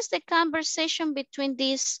this is the conversation between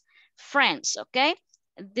these friends, okay?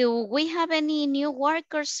 Do we have any new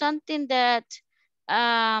work or something that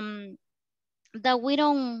we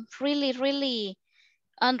don't really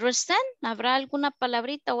understand? ¿Habrá alguna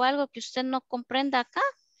palabrita o algo que usted no comprenda acá?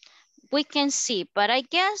 We can see, but I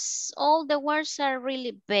guess all the words are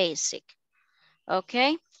really basic.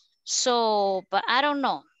 Okay, so, but I don't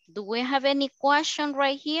know. Do we have any question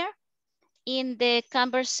right here in the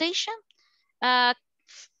conversation?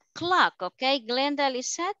 Clock, okay, Glenda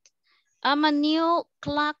Lisette. I'm a new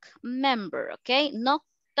clock member, okay? No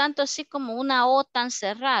tanto así como una O tan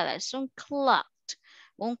cerrada, es un clock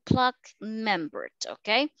member,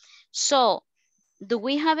 okay? So, do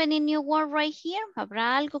we have any new word right here?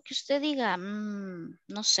 ¿Habrá algo que usted diga?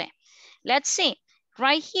 No sé. Let's see.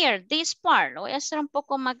 Right here, this part, lo voy a hacer un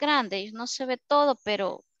poco más grande, no se ve todo,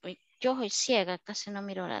 pero yo soy ciega, casi no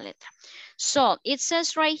miro la letra. So, it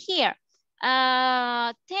says right here,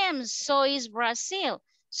 Thames, so is Brazil.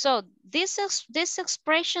 So, this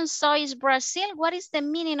expression, so is Brazil, what is the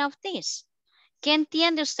meaning of this? ¿Qué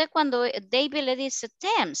entiende usted cuando David le dice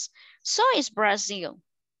Thames? So is Brazil.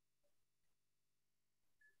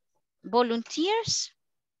 Volunteers,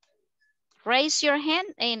 raise your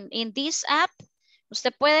hand in this app.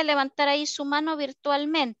 Usted puede levantar ahí su mano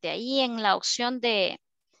virtualmente, ahí en la opción de,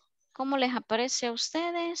 ¿cómo les aparece a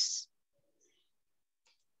ustedes?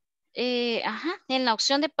 En la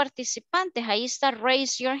opción de participantes, ahí está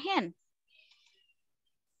raise your hand.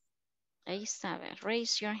 Ahí está, a ver,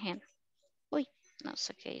 raise your hand. Uy, no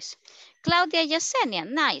sé qué dice. Claudia Yesenia,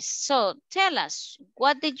 nice. So, tell us,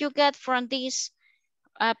 what did you get from this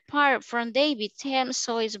apart from David. Tim,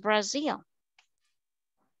 so is Brazil.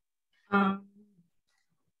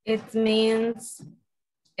 It means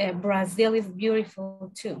Brazil is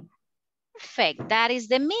beautiful too. Perfect. That is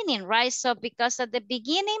the meaning, right? So because at the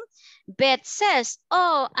beginning, Beth says,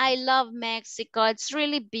 oh, I love Mexico. It's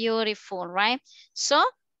really beautiful, right? So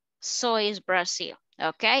is Brazil,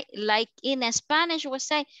 okay? Like in Spanish, we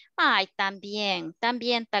say, ay, también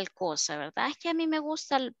tal cosa, ¿verdad? Es que a mí me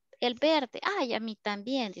gusta el verde. Ay, a mí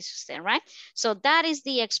también, dice usted, right? So that is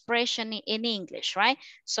the expression in English, right?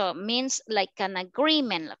 So it means like an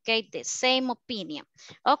agreement, okay? The same opinion.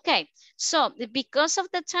 Okay, so because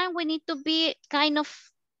of the time, we need to be kind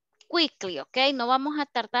of quickly, okay? No vamos a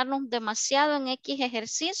tardarnos demasiado en X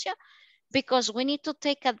ejercicio because we need to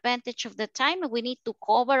take advantage of the time. We need to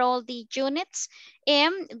cover all the units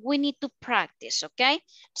and we need to practice, okay?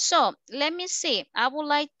 So let me see. I would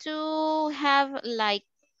like to have like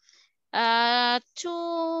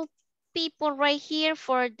 2 people right here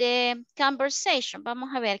for the conversation. Vamos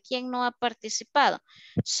a ver quién no ha participado.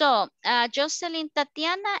 So, Jocelyn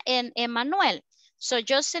Tatiana and Emmanuel. So,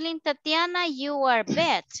 Jocelyn Tatiana, you are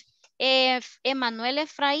Beth. If Emmanuel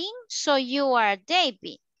Efraín, so you are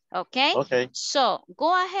David. Okay? Okay. So,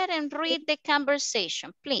 go ahead and read the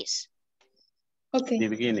conversation, please. Okay. The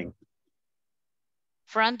beginning.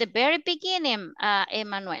 From the very beginning,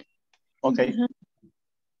 Emmanuel. Okay.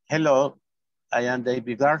 Hello, I am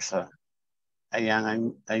David Garza. I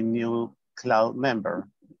am a new cloud member.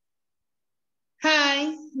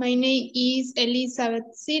 Hi, my name is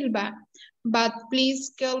Elizabeth Silva, but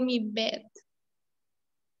please call me Beth.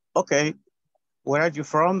 Okay, where are you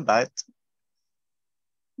from, Beth?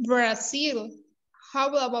 Brazil. How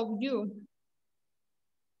about you?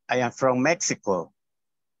 I am from Mexico.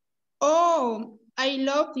 Oh, I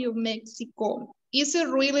love you, Mexico. It's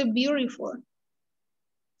really beautiful.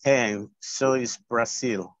 And so is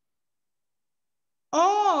Brazil.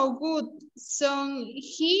 Oh, good. So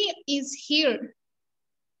he is here.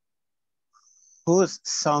 Who's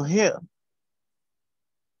son here?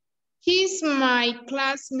 He's my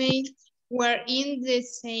classmate. We're in the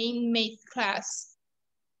same math class.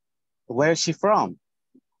 Where is she from?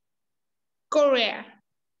 Korea.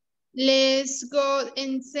 Let's go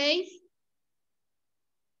and say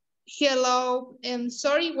hello. I'm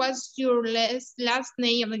sorry, what's your last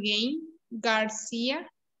name again? Garcia?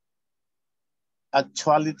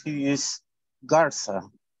 Actually, it is Garza.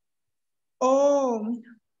 Oh,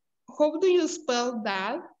 how do you spell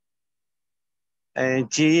that?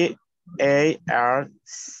 G-A-R-C-8.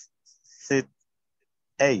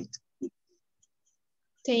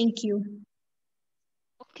 Thank you.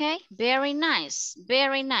 Okay, very nice,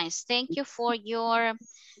 very nice. Thank you for your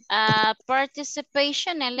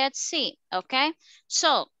participation and let's see, okay?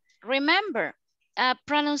 So remember,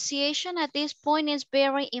 pronunciation at this point is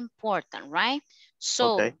very important, right?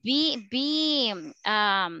 So Okay.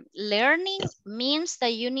 learning means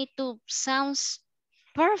that you need to sound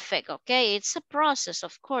perfect, okay? It's a process,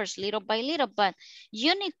 of course, little by little, but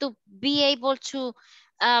you need to be able to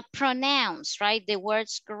pronounce, right, the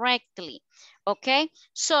words correctly. Okay,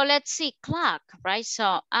 so let's see, clock, right?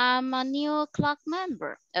 So I'm a new clock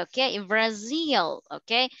member, okay? Brazil,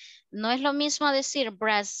 okay? No es lo mismo decir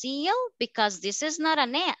Brazil because this is not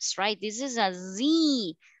an S, right? This is a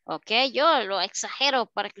Z, okay? Yo lo exagero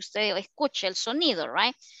para que usted escuche el sonido,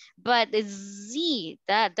 right? But the Z,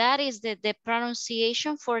 that is the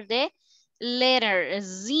pronunciation for the letter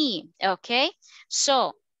Z, okay?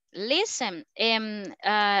 So listen,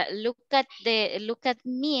 look at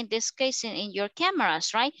me in this case in your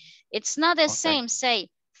cameras, right? It's not the same, say,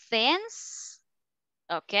 thanks.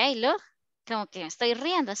 Okay, look, como que me estoy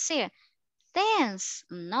riendo, así. Thanks.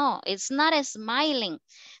 No, it's not a smiling.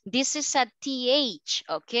 This is a TH,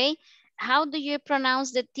 okay? How do you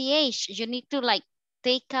pronounce the TH? You need to like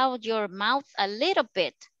take out your mouth a little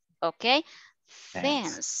bit, okay?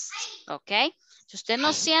 Thanks, okay? Si usted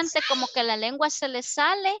no siente como que la lengua se le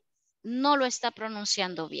sale, no lo está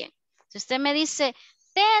pronunciando bien. Si usted me dice,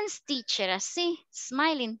 thanks, teacher, así,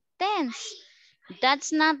 smiling, thanks,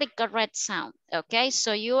 that's not the correct sound, okay?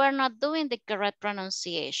 So you are not doing the correct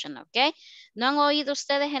pronunciation, okay? ¿No han oído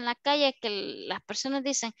ustedes en la calle que las personas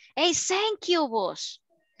dicen, hey, thank you, vos?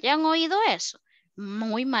 ¿Ya han oído eso?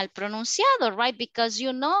 Muy mal pronunciado, right? Because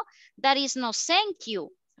you know that is no thank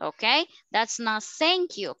you, okay? That's not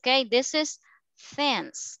thank you, okay? This is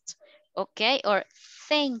thanks, okay? Or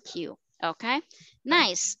thank you, okay?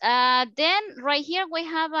 Nice. Then right here we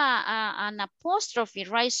have an apostrophe,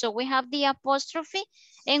 right? So we have the apostrophe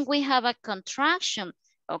and we have a contraction,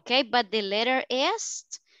 okay? But the letter S,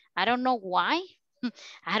 I don't know why,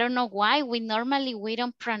 I don't know why we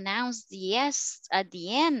don't pronounce the S at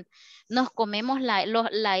the end. Nos comemos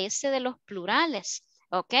la S de los plurales,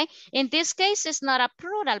 okay? In this case, it's not a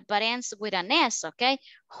plural, but ends with an S, okay?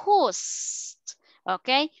 Whose,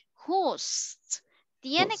 okay? Whose.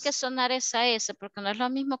 Tiene que sonar esa S, porque no es lo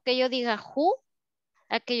mismo que yo diga who,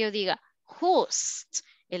 a que yo diga whose.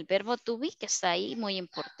 El verbo to be que está ahí, muy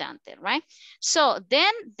importante, right? So,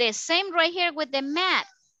 then, the same right here with the math.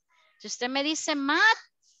 Si usted me dice math,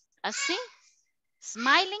 así,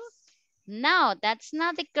 smiling, no, that's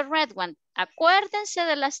not the correct one. Acuérdense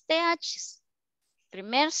de las THs.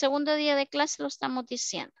 Primer, segundo día de clase lo estamos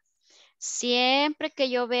diciendo. Siempre que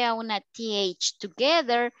yo vea una TH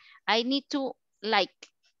together, I need to like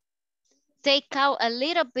take out a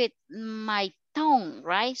little bit my tone,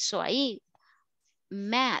 right? So ahí,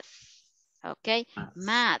 math, okay?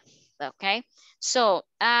 Math, okay? So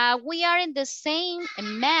we are in the same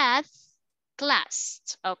math class,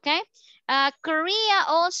 okay? Korea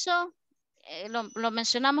also, lo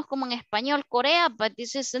mencionamos como en español, Corea, but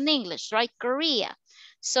this is in English, right? Korea.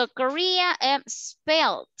 So Korea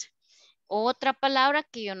spelled. Otra palabra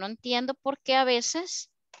que yo no entiendo por qué a veces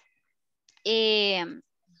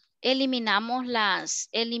eliminamos las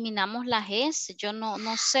S. Yo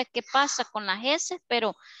no sé qué pasa con las S,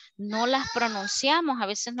 pero no las pronunciamos. A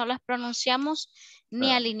veces no las pronunciamos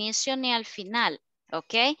ni al inicio ni al final.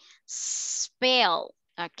 ¿Ok? Spell.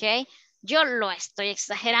 ¿Ok? Yo lo estoy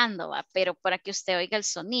exagerando, ¿va? Pero para que usted oiga el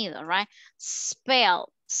sonido, right? Spell.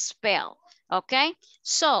 Spell. ¿Ok?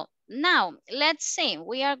 So, now, let's see.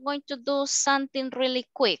 We are going to do something really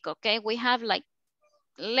quick, ¿ok? We have like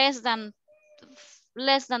less than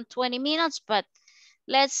 20 minutes, but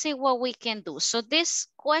let's see what we can do. So these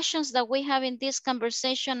questions that we have in this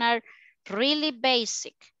conversation are really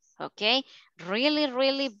basic, okay? Really,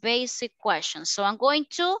 really basic questions. So I'm going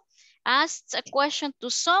to ask a question to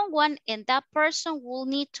someone and that person will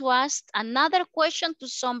need to ask another question to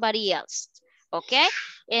somebody else, okay?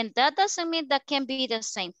 And that doesn't mean that can be the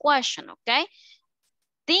same question, okay?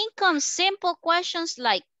 Think on simple questions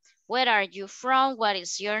like, where are you from? What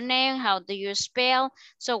is your name? How do you spell?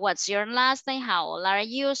 So what's your last name? How old are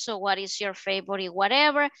you? So what is your favorite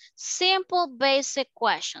whatever? Simple basic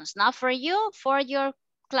questions. Not for you, for your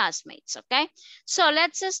classmates, okay? So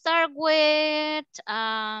let's start with,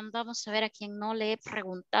 vamos a ver a quién no le he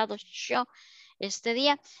preguntado yo este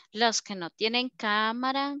día. Los que no tienen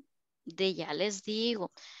cámara, ya les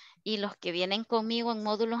digo. Y los que vienen conmigo en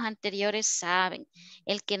módulos anteriores saben,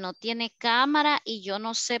 el que no tiene cámara y yo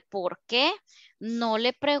no sé por qué, no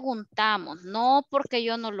le preguntamos, no porque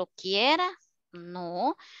yo no lo quiera,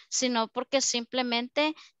 no, sino porque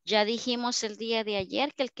simplemente ya dijimos el día de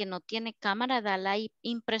ayer que el que no tiene cámara da la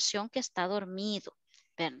impresión que está dormido,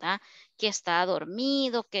 ¿verdad? Que está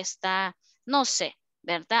dormido, que está, no sé.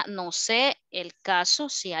 ¿Verdad? No sé el caso,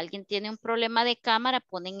 si alguien tiene un problema de cámara,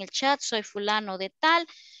 pone en el chat, soy fulano de tal,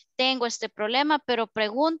 tengo este problema, pero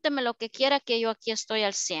pregúnteme lo que quiera que yo aquí estoy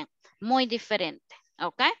al 100. Muy diferente,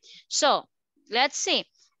 ¿ok? So, let's see.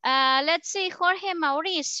 Let's see, Jorge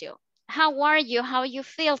Mauricio. How are you? How you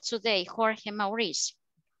feel today, Jorge Mauricio?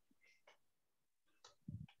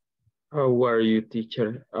 How are you,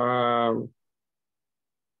 teacher?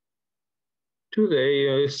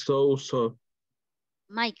 Today is so.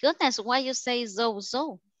 My goodness, why you say so?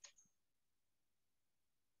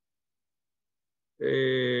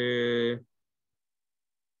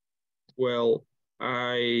 Well,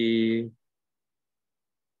 I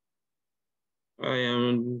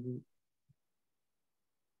am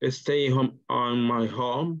staying home on my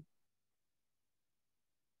home.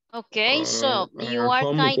 Okay, so you are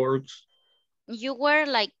you were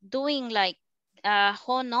like doing like a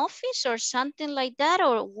home office or something like that,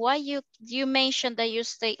 or why you mentioned that you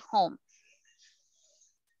stay home?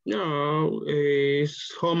 No,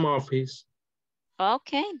 it's home office.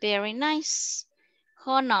 Okay, very nice.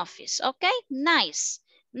 Home office, okay, nice.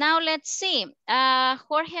 Now let's see.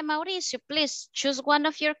 Jorge Mauricio, please choose one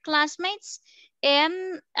of your classmates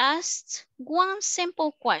and ask one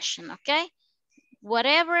simple question, okay?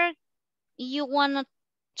 Whatever you want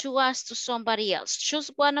to ask to somebody else. Choose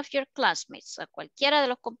one of your classmates. A cualquiera de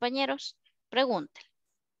los compañeros, pregúntale.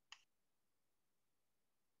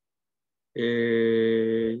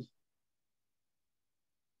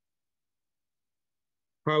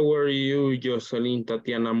 How are you, Jocelyn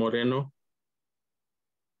Tatiana Moreno?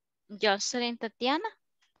 Jocelyn Tatiana?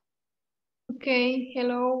 Okay,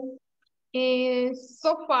 hello.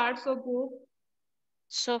 So far, so good.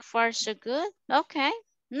 So far, so good. Okay,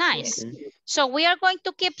 Nice. So we are going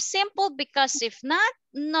to keep simple because if not,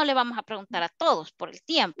 no le vamos a preguntar a todos por el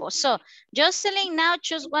tiempo. So Jocelyn, now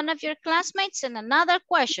choose one of your classmates and another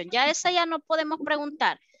question. Ya esa ya no podemos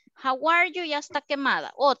preguntar. How are you? Ya está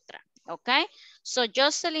quemada. Otra. Okay. So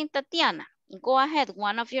Jocelyn, Tatiana, go ahead,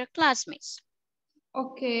 one of your classmates.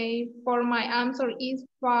 Okay, for my answer is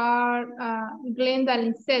for Glenda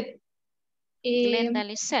Lisette. Glenda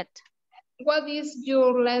Lisette. What is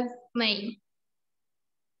your last name?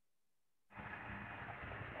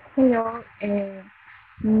 Hello,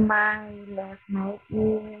 my last name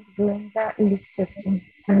is Glenda Lisette.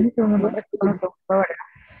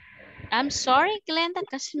 I'm sorry, Glenda,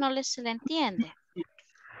 casi no le se le entiende.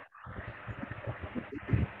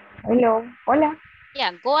 Hello, hola.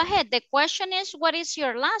 Yeah, go ahead. The question is, what is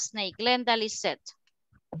your last name, Glenda Lisette?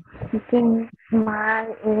 Okay, my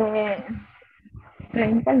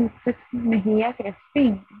Glenda Lisette Mejía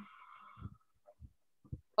Crespin.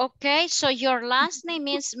 Okay, so your last name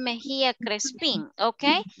is Mejía Crespin,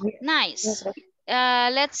 okay? Nice.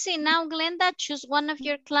 Let's see now, Glenda, choose one of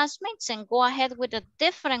your classmates and go ahead with a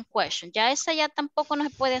different question. Ya esa ya tampoco no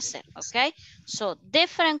se puede hacer, okay? So,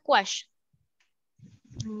 different question.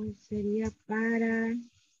 Sería para...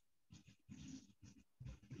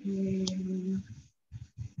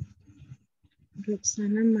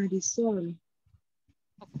 Roxana Marisol.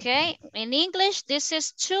 Okay, in English, this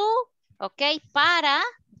is to, okay, para,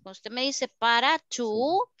 usted me dice para,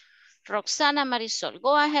 to, Roxana Marisol.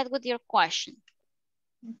 Go ahead with your question.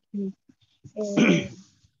 Okay.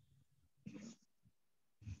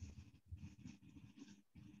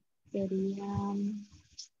 Sería...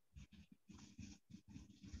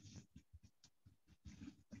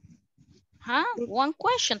 One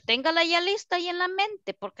question. Téngala ya lista ahí en la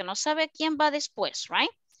mente porque no sabe quién va después, right?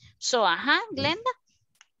 So, Glenda.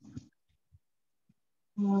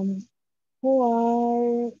 Who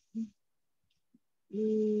are...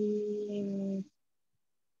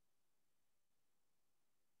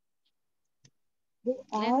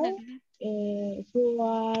 who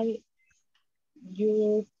are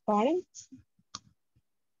your parents?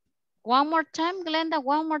 One more time, Glenda,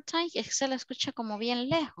 one more time. Es que se la escucha como bien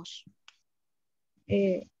lejos.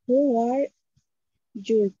 Who are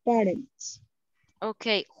your parents?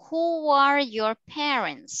 Okay, who are your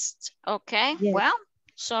parents? Okay, yes. Well,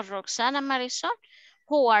 so Roxana Marisol,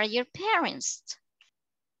 who are your parents?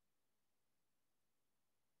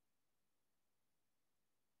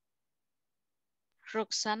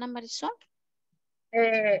 Roxana Marisol?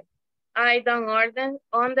 I don't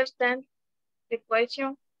understand the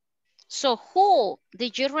question. So, who?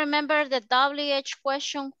 Did you remember the WH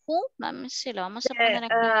question? Who? Let me see, lo vamos a poner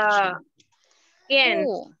aquí en el chat. ¿Quién?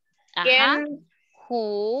 Who? ¿Quién?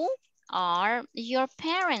 Who are your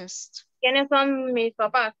parents? ¿Quiénes son mis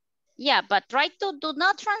papás? Yeah, but try to do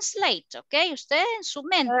not translate, okay? Usted en su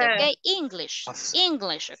mente, okay? English,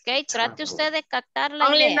 okay? Trate usted de captar la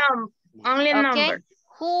idea. Only okay? number.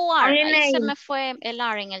 Who are? Only Ahí name. se me fue el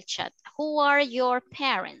R en el chat. Who are your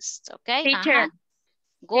parents? Okay? Teacher.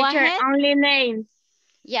 Go Teacher, ahead. only names.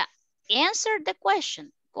 Yeah, answer the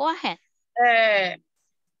question. Go ahead.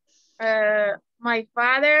 My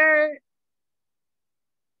father.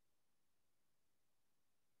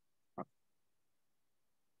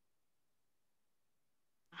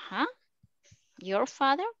 Your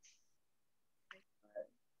father?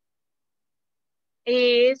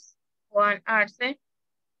 Is Juan Arce.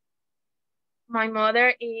 My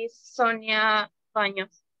mother is Sonia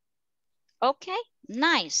Baños. Okay,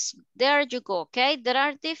 nice. There you go, okay? There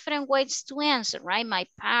are different ways to answer, right? My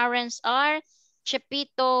parents are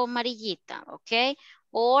Chepito Marillita, okay?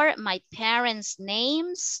 Or my parents'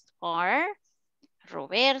 names are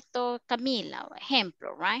Roberto Camila,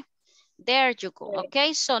 ejemplo, right? There you go,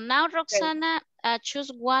 okay? So now, Roxana,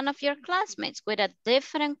 choose one of your classmates with a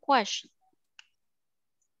different question.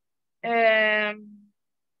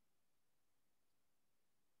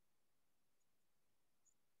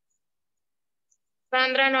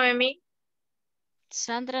 Sandra Noemi.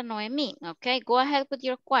 Sandra Noemi, okay? Go ahead with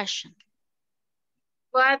your question.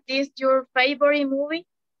 What is your favorite movie?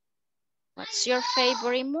 What's your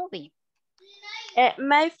favorite movie?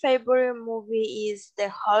 My favorite movie is The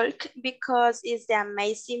Hulk because it's the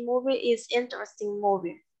amazing movie, it's interesting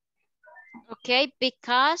movie. Okay,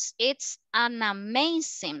 because it's an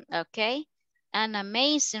amazing, okay? An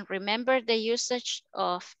amazing, remember the usage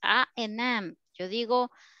of a and am. Yo digo,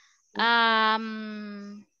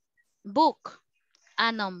 book,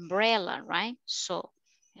 an umbrella, right? So,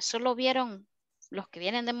 eso lo vieron los que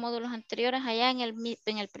vienen de módulos anteriores allá en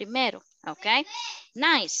el primero, okay?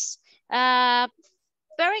 Nice.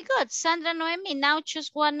 very good. Sandra Noemi, now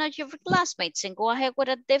choose one of your classmates and go ahead with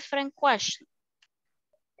a different question.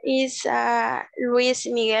 Is Luis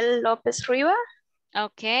Miguel Lopez Riva.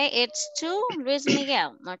 Okay, it's two, Luis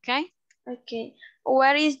Miguel, okay? Okay.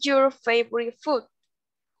 What is your favorite food?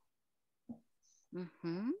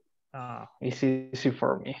 It's easy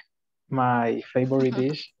for me. My favorite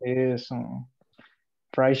dish is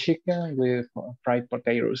fried chicken with fried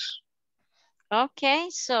potatoes. Okay,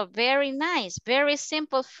 so very nice, very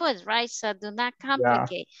simple food, right? So do not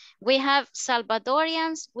complicate. We have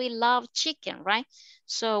Salvadorians, we love chicken, right?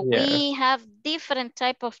 So we have different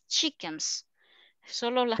type of chickens.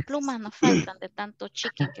 Solo las plumas nos faltan de tanto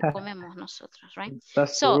chicken que comemos nosotros, right?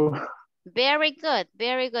 That's so true. very good,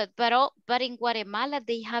 very good. But in Guatemala,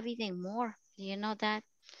 they have even more. Do you know that?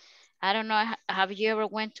 I don't know, have you ever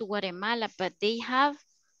went to Guatemala, but they have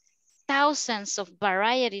thousands of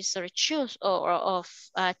varieties or choose or of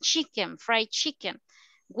chicken, fried chicken.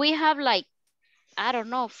 We have like, I don't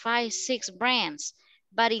know, 5, 6 brands,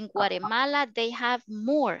 but in Guatemala they have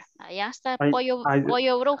more. Allá está pollo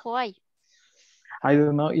brujo ahí. I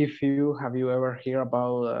don't know if you have ever heard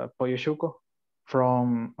about pollo chuco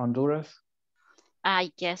from Honduras.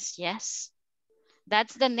 I guess yes.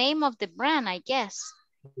 That's the name of the brand, I guess.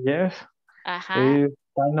 Yes. It's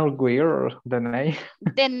kind of weird, the name.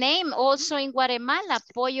 The name also in Guatemala,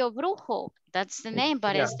 pollo brujo. That's the name,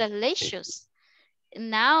 but it's delicious.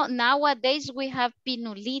 Nowadays we have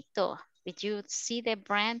pinulito. Did you see the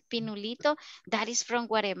brand Pinulito? That is from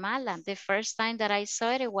Guatemala. The first time that I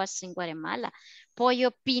saw it, it was in Guatemala.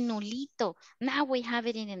 Pollo Pinulito. Now we have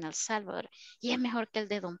it in El Salvador. Y es mejor que el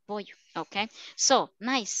de Don Pollo. Okay. So,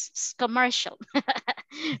 nice. It's commercial.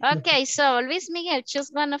 Okay. So, Luis Miguel,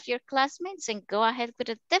 choose one of your classmates and go ahead with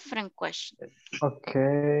a different question.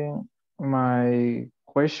 Okay. My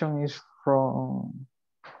question is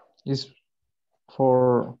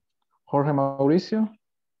for Jorge Mauricio.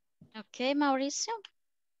 Okay, Mauricio.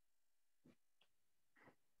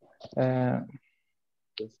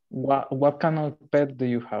 What kind of pet do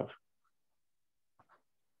you have?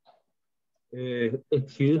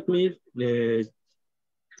 Excuse me,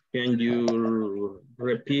 can you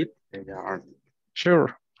repeat?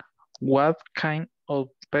 Sure. What kind of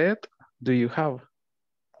pet do you have?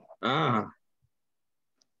 I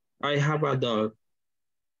have a dog.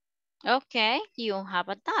 Okay, you have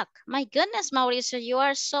a dog. My goodness, Mauricio, you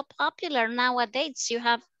are so popular nowadays. You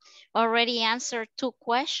have already answered 2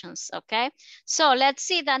 questions, okay? So let's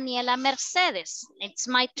see, Daniela Mercedes. It's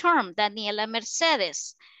my turn, Daniela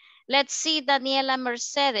Mercedes. Let's see, Daniela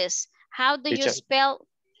Mercedes. How do you spell?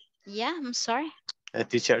 Yeah, I'm sorry.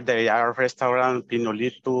 Teacher, they are restaurant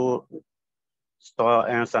Pinolito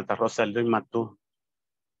in Santa Rosa, Lima too.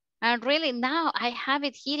 And really now I have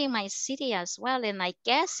it here in my city as well. And I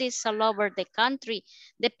guess it's all over the country.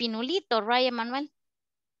 The Pinulito, right, Emmanuel?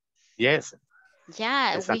 Yes.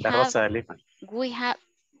 Yeah, Santa Rosa de Lima. we have,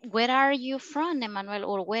 where are you from, Emmanuel?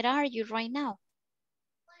 Or where are you right now?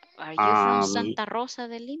 Are you from Santa Rosa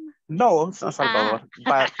de Lima? No, San Salvador.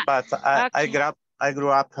 But Okay. I grew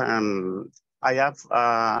up I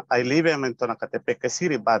live in Tonacatepec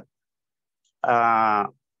City, but I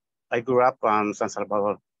grew up in San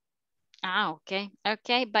Salvador. Okay.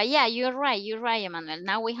 Okay. But yeah, you're right, Emmanuel.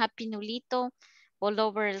 Now we have Pinulito all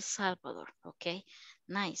over El Salvador. Okay.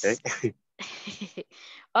 Nice. Okay.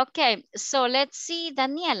 Okay, so let's see,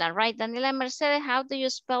 Daniela, right? Daniela Mercedes, how do you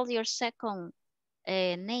spell your second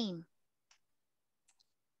name?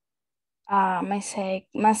 My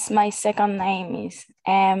second name is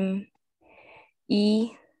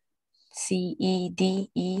MECEDES.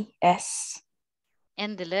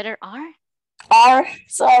 And the letter R? R,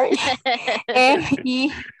 sorry.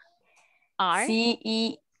 R.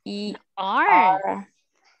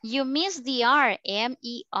 You missed the R,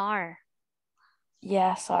 M-E-R.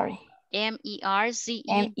 Yeah, sorry.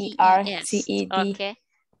 M-E-R-Z-E-D-E-S. Okay.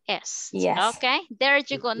 S. Yes. Okay, there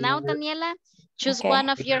you go. Now, Daniela, choose one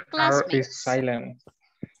of your classmates. R is silent.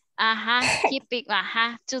 Keep it,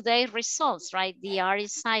 today's results, right? The R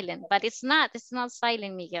is silent, but it's not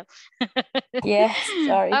silent, Miguel. Yes,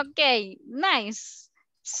 sorry. Okay, nice.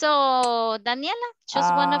 So, Daniela,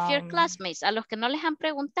 choose one of your classmates. A los que no les han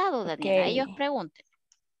preguntado, Daniela, ellos pregunten.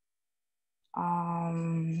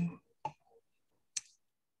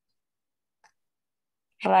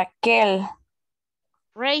 Raquel.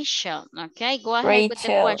 Rachel, okay, go ahead with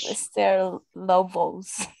the question. Esther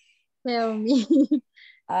Lobos. Tell me.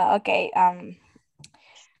 Okay,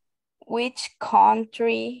 which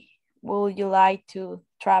country would you like to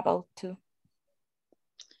travel to?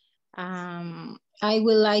 I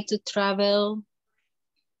would like to travel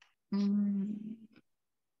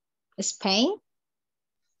Spain.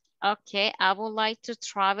 Okay, I would like to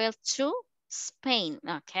travel to Spain.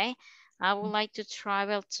 Okay, I would like to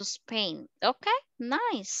travel to Spain. Okay,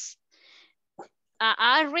 nice.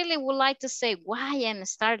 I really would like to say why and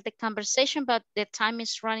start the conversation, but the time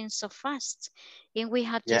is running so fast. And we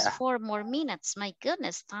have just 4 more minutes. My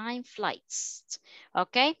goodness, time flies.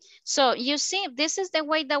 Okay, so you see, this is the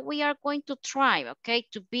way that we are going to try, okay,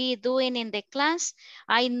 to be doing in the class.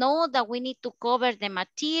 I know that we need to cover the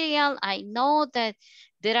material. I know that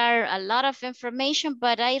there are a lot of information,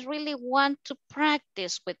 but I really want to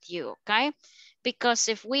practice with you, okay? Because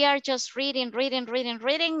if we are just reading,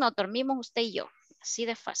 nos dormimos usted y yo. Así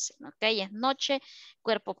de fácil, ¿ok? Es noche,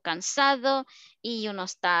 cuerpo cansado y uno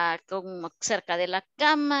está como cerca de la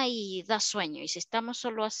cama y da sueño. Y si estamos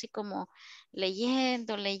solo así como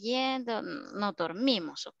leyendo, nos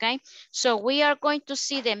dormimos, ¿ok? So we are going to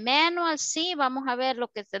see the manual, sí, vamos a ver lo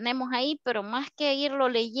que tenemos ahí, pero más que irlo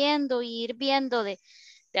leyendo y ir viendo de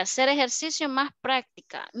hacer ejercicio, más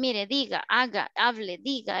práctica. Mire, diga, haga, hable,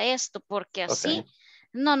 diga esto, porque así...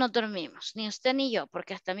 No nos dormimos, ni usted ni yo,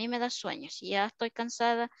 porque hasta a mí me da sueños y ya estoy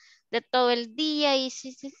cansada de todo el día y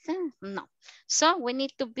no. So we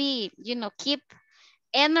need to be, you know, keep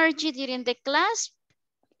energy during the class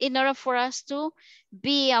in order for us to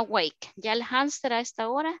be awake. Ya el hámster a esta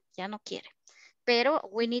hora ya no quiere. Pero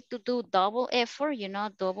we need to do double effort, you know,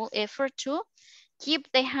 double effort to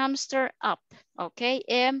keep the hamster up, okay?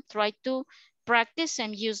 And try to practice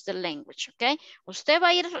and use the language, okay? Usted va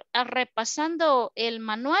a ir repasando el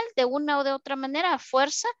manual de una o de otra manera a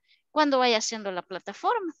fuerza cuando vaya haciendo la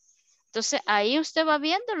plataforma. Entonces, ahí usted va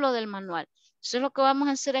viendo lo del manual. Entonces, lo que vamos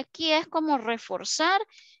a hacer aquí es como reforzar,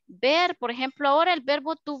 ver, por ejemplo, ahora el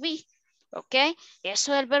verbo to be, ¿ok?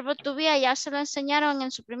 Eso del verbo to be ya se lo enseñaron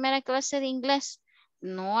en su primera clase de inglés.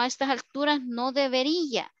 No, a estas alturas no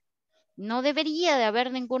debería de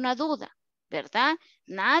haber ninguna duda, ¿verdad?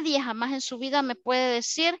 Nadie jamás en su vida me puede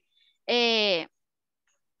decir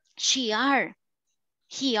she are,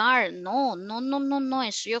 he are. No,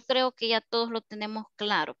 eso yo creo que ya todos lo tenemos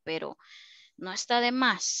claro, pero no está de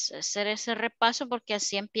más hacer ese repaso porque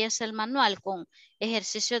así empieza el manual con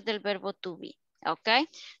ejercicios del verbo to be. Okay,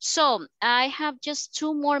 so I have just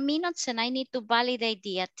 2 more minutes and I need to validate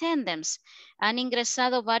the attendance. Han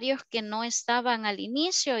ingresado varios que no estaban al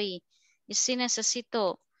inicio y sí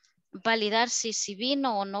necesito validar si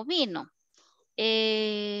vino o no vino.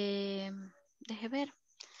 Deje ver.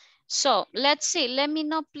 So let's see. Let me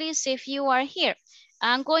know, please, if you are here.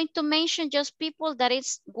 I'm going to mention just people that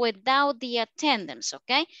is without the attendance,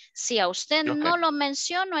 okay? Si a usted no lo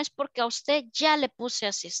menciono es porque a usted ya le puse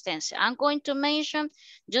asistencia. I'm going to mention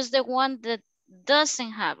just the one that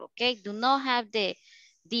doesn't have, okay? Do not have the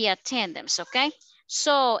attendance, okay?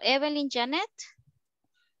 So Evelyn Janet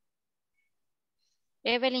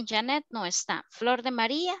no está. Flor de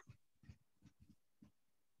María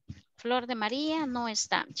no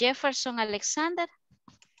está. Jefferson Alexander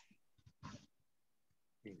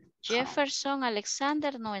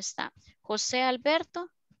no está. José Alberto.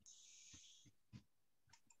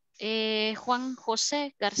 Juan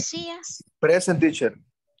José García. Present, teacher.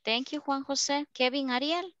 Thank you, Juan José. Kevin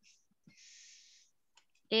Ariel.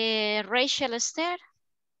 Rachel Esther.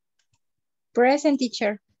 Present,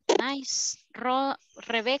 teacher. Nice.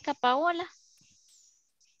 Rebeca Paola.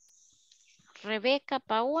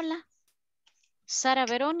 Sara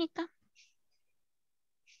Verónica.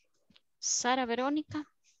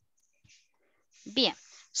 Bien.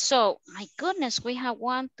 So, my goodness, we have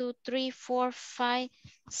 1, 2, 3, 4, 5,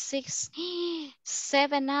 6,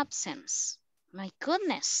 7 absents. My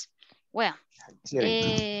goodness. Well,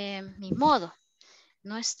 ni modo.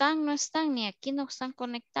 No están, ni aquí no están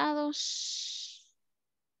conectados.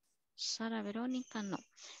 Sara Verónica, no.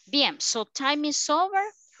 Bien, so time is over.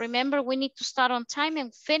 Remember, we need to start on time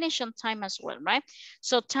and finish on time as well, right?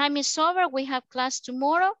 So time is over. We have class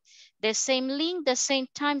tomorrow. The same link, the same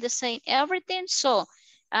time, the same everything. So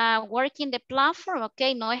working the platform,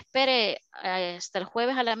 okay, no espere hasta el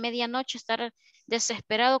jueves a la medianoche estar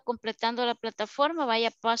desesperado completando la plataforma. Vaya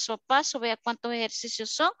paso a paso, vea cuántos ejercicios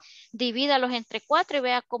son, divídalos entre 4 y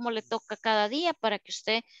vea cómo le toca cada día para que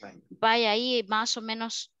usted vaya ahí más o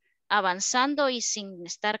menos avanzando y sin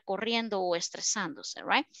estar corriendo o estresándose,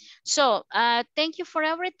 right? So, thank you for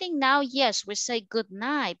everything. Now, yes, we say good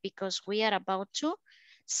night because we are about to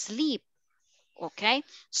sleep. Okay,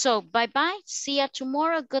 so bye-bye. See you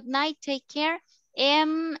tomorrow. Good night. Take care.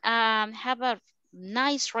 And have a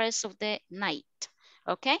nice rest of the night.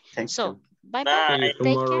 Okay, so bye-bye.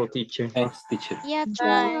 Take care. Teacher. Thanks, teacher. Yeah,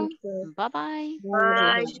 tomorrow. Bye-bye.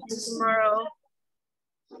 Bye. See you tomorrow.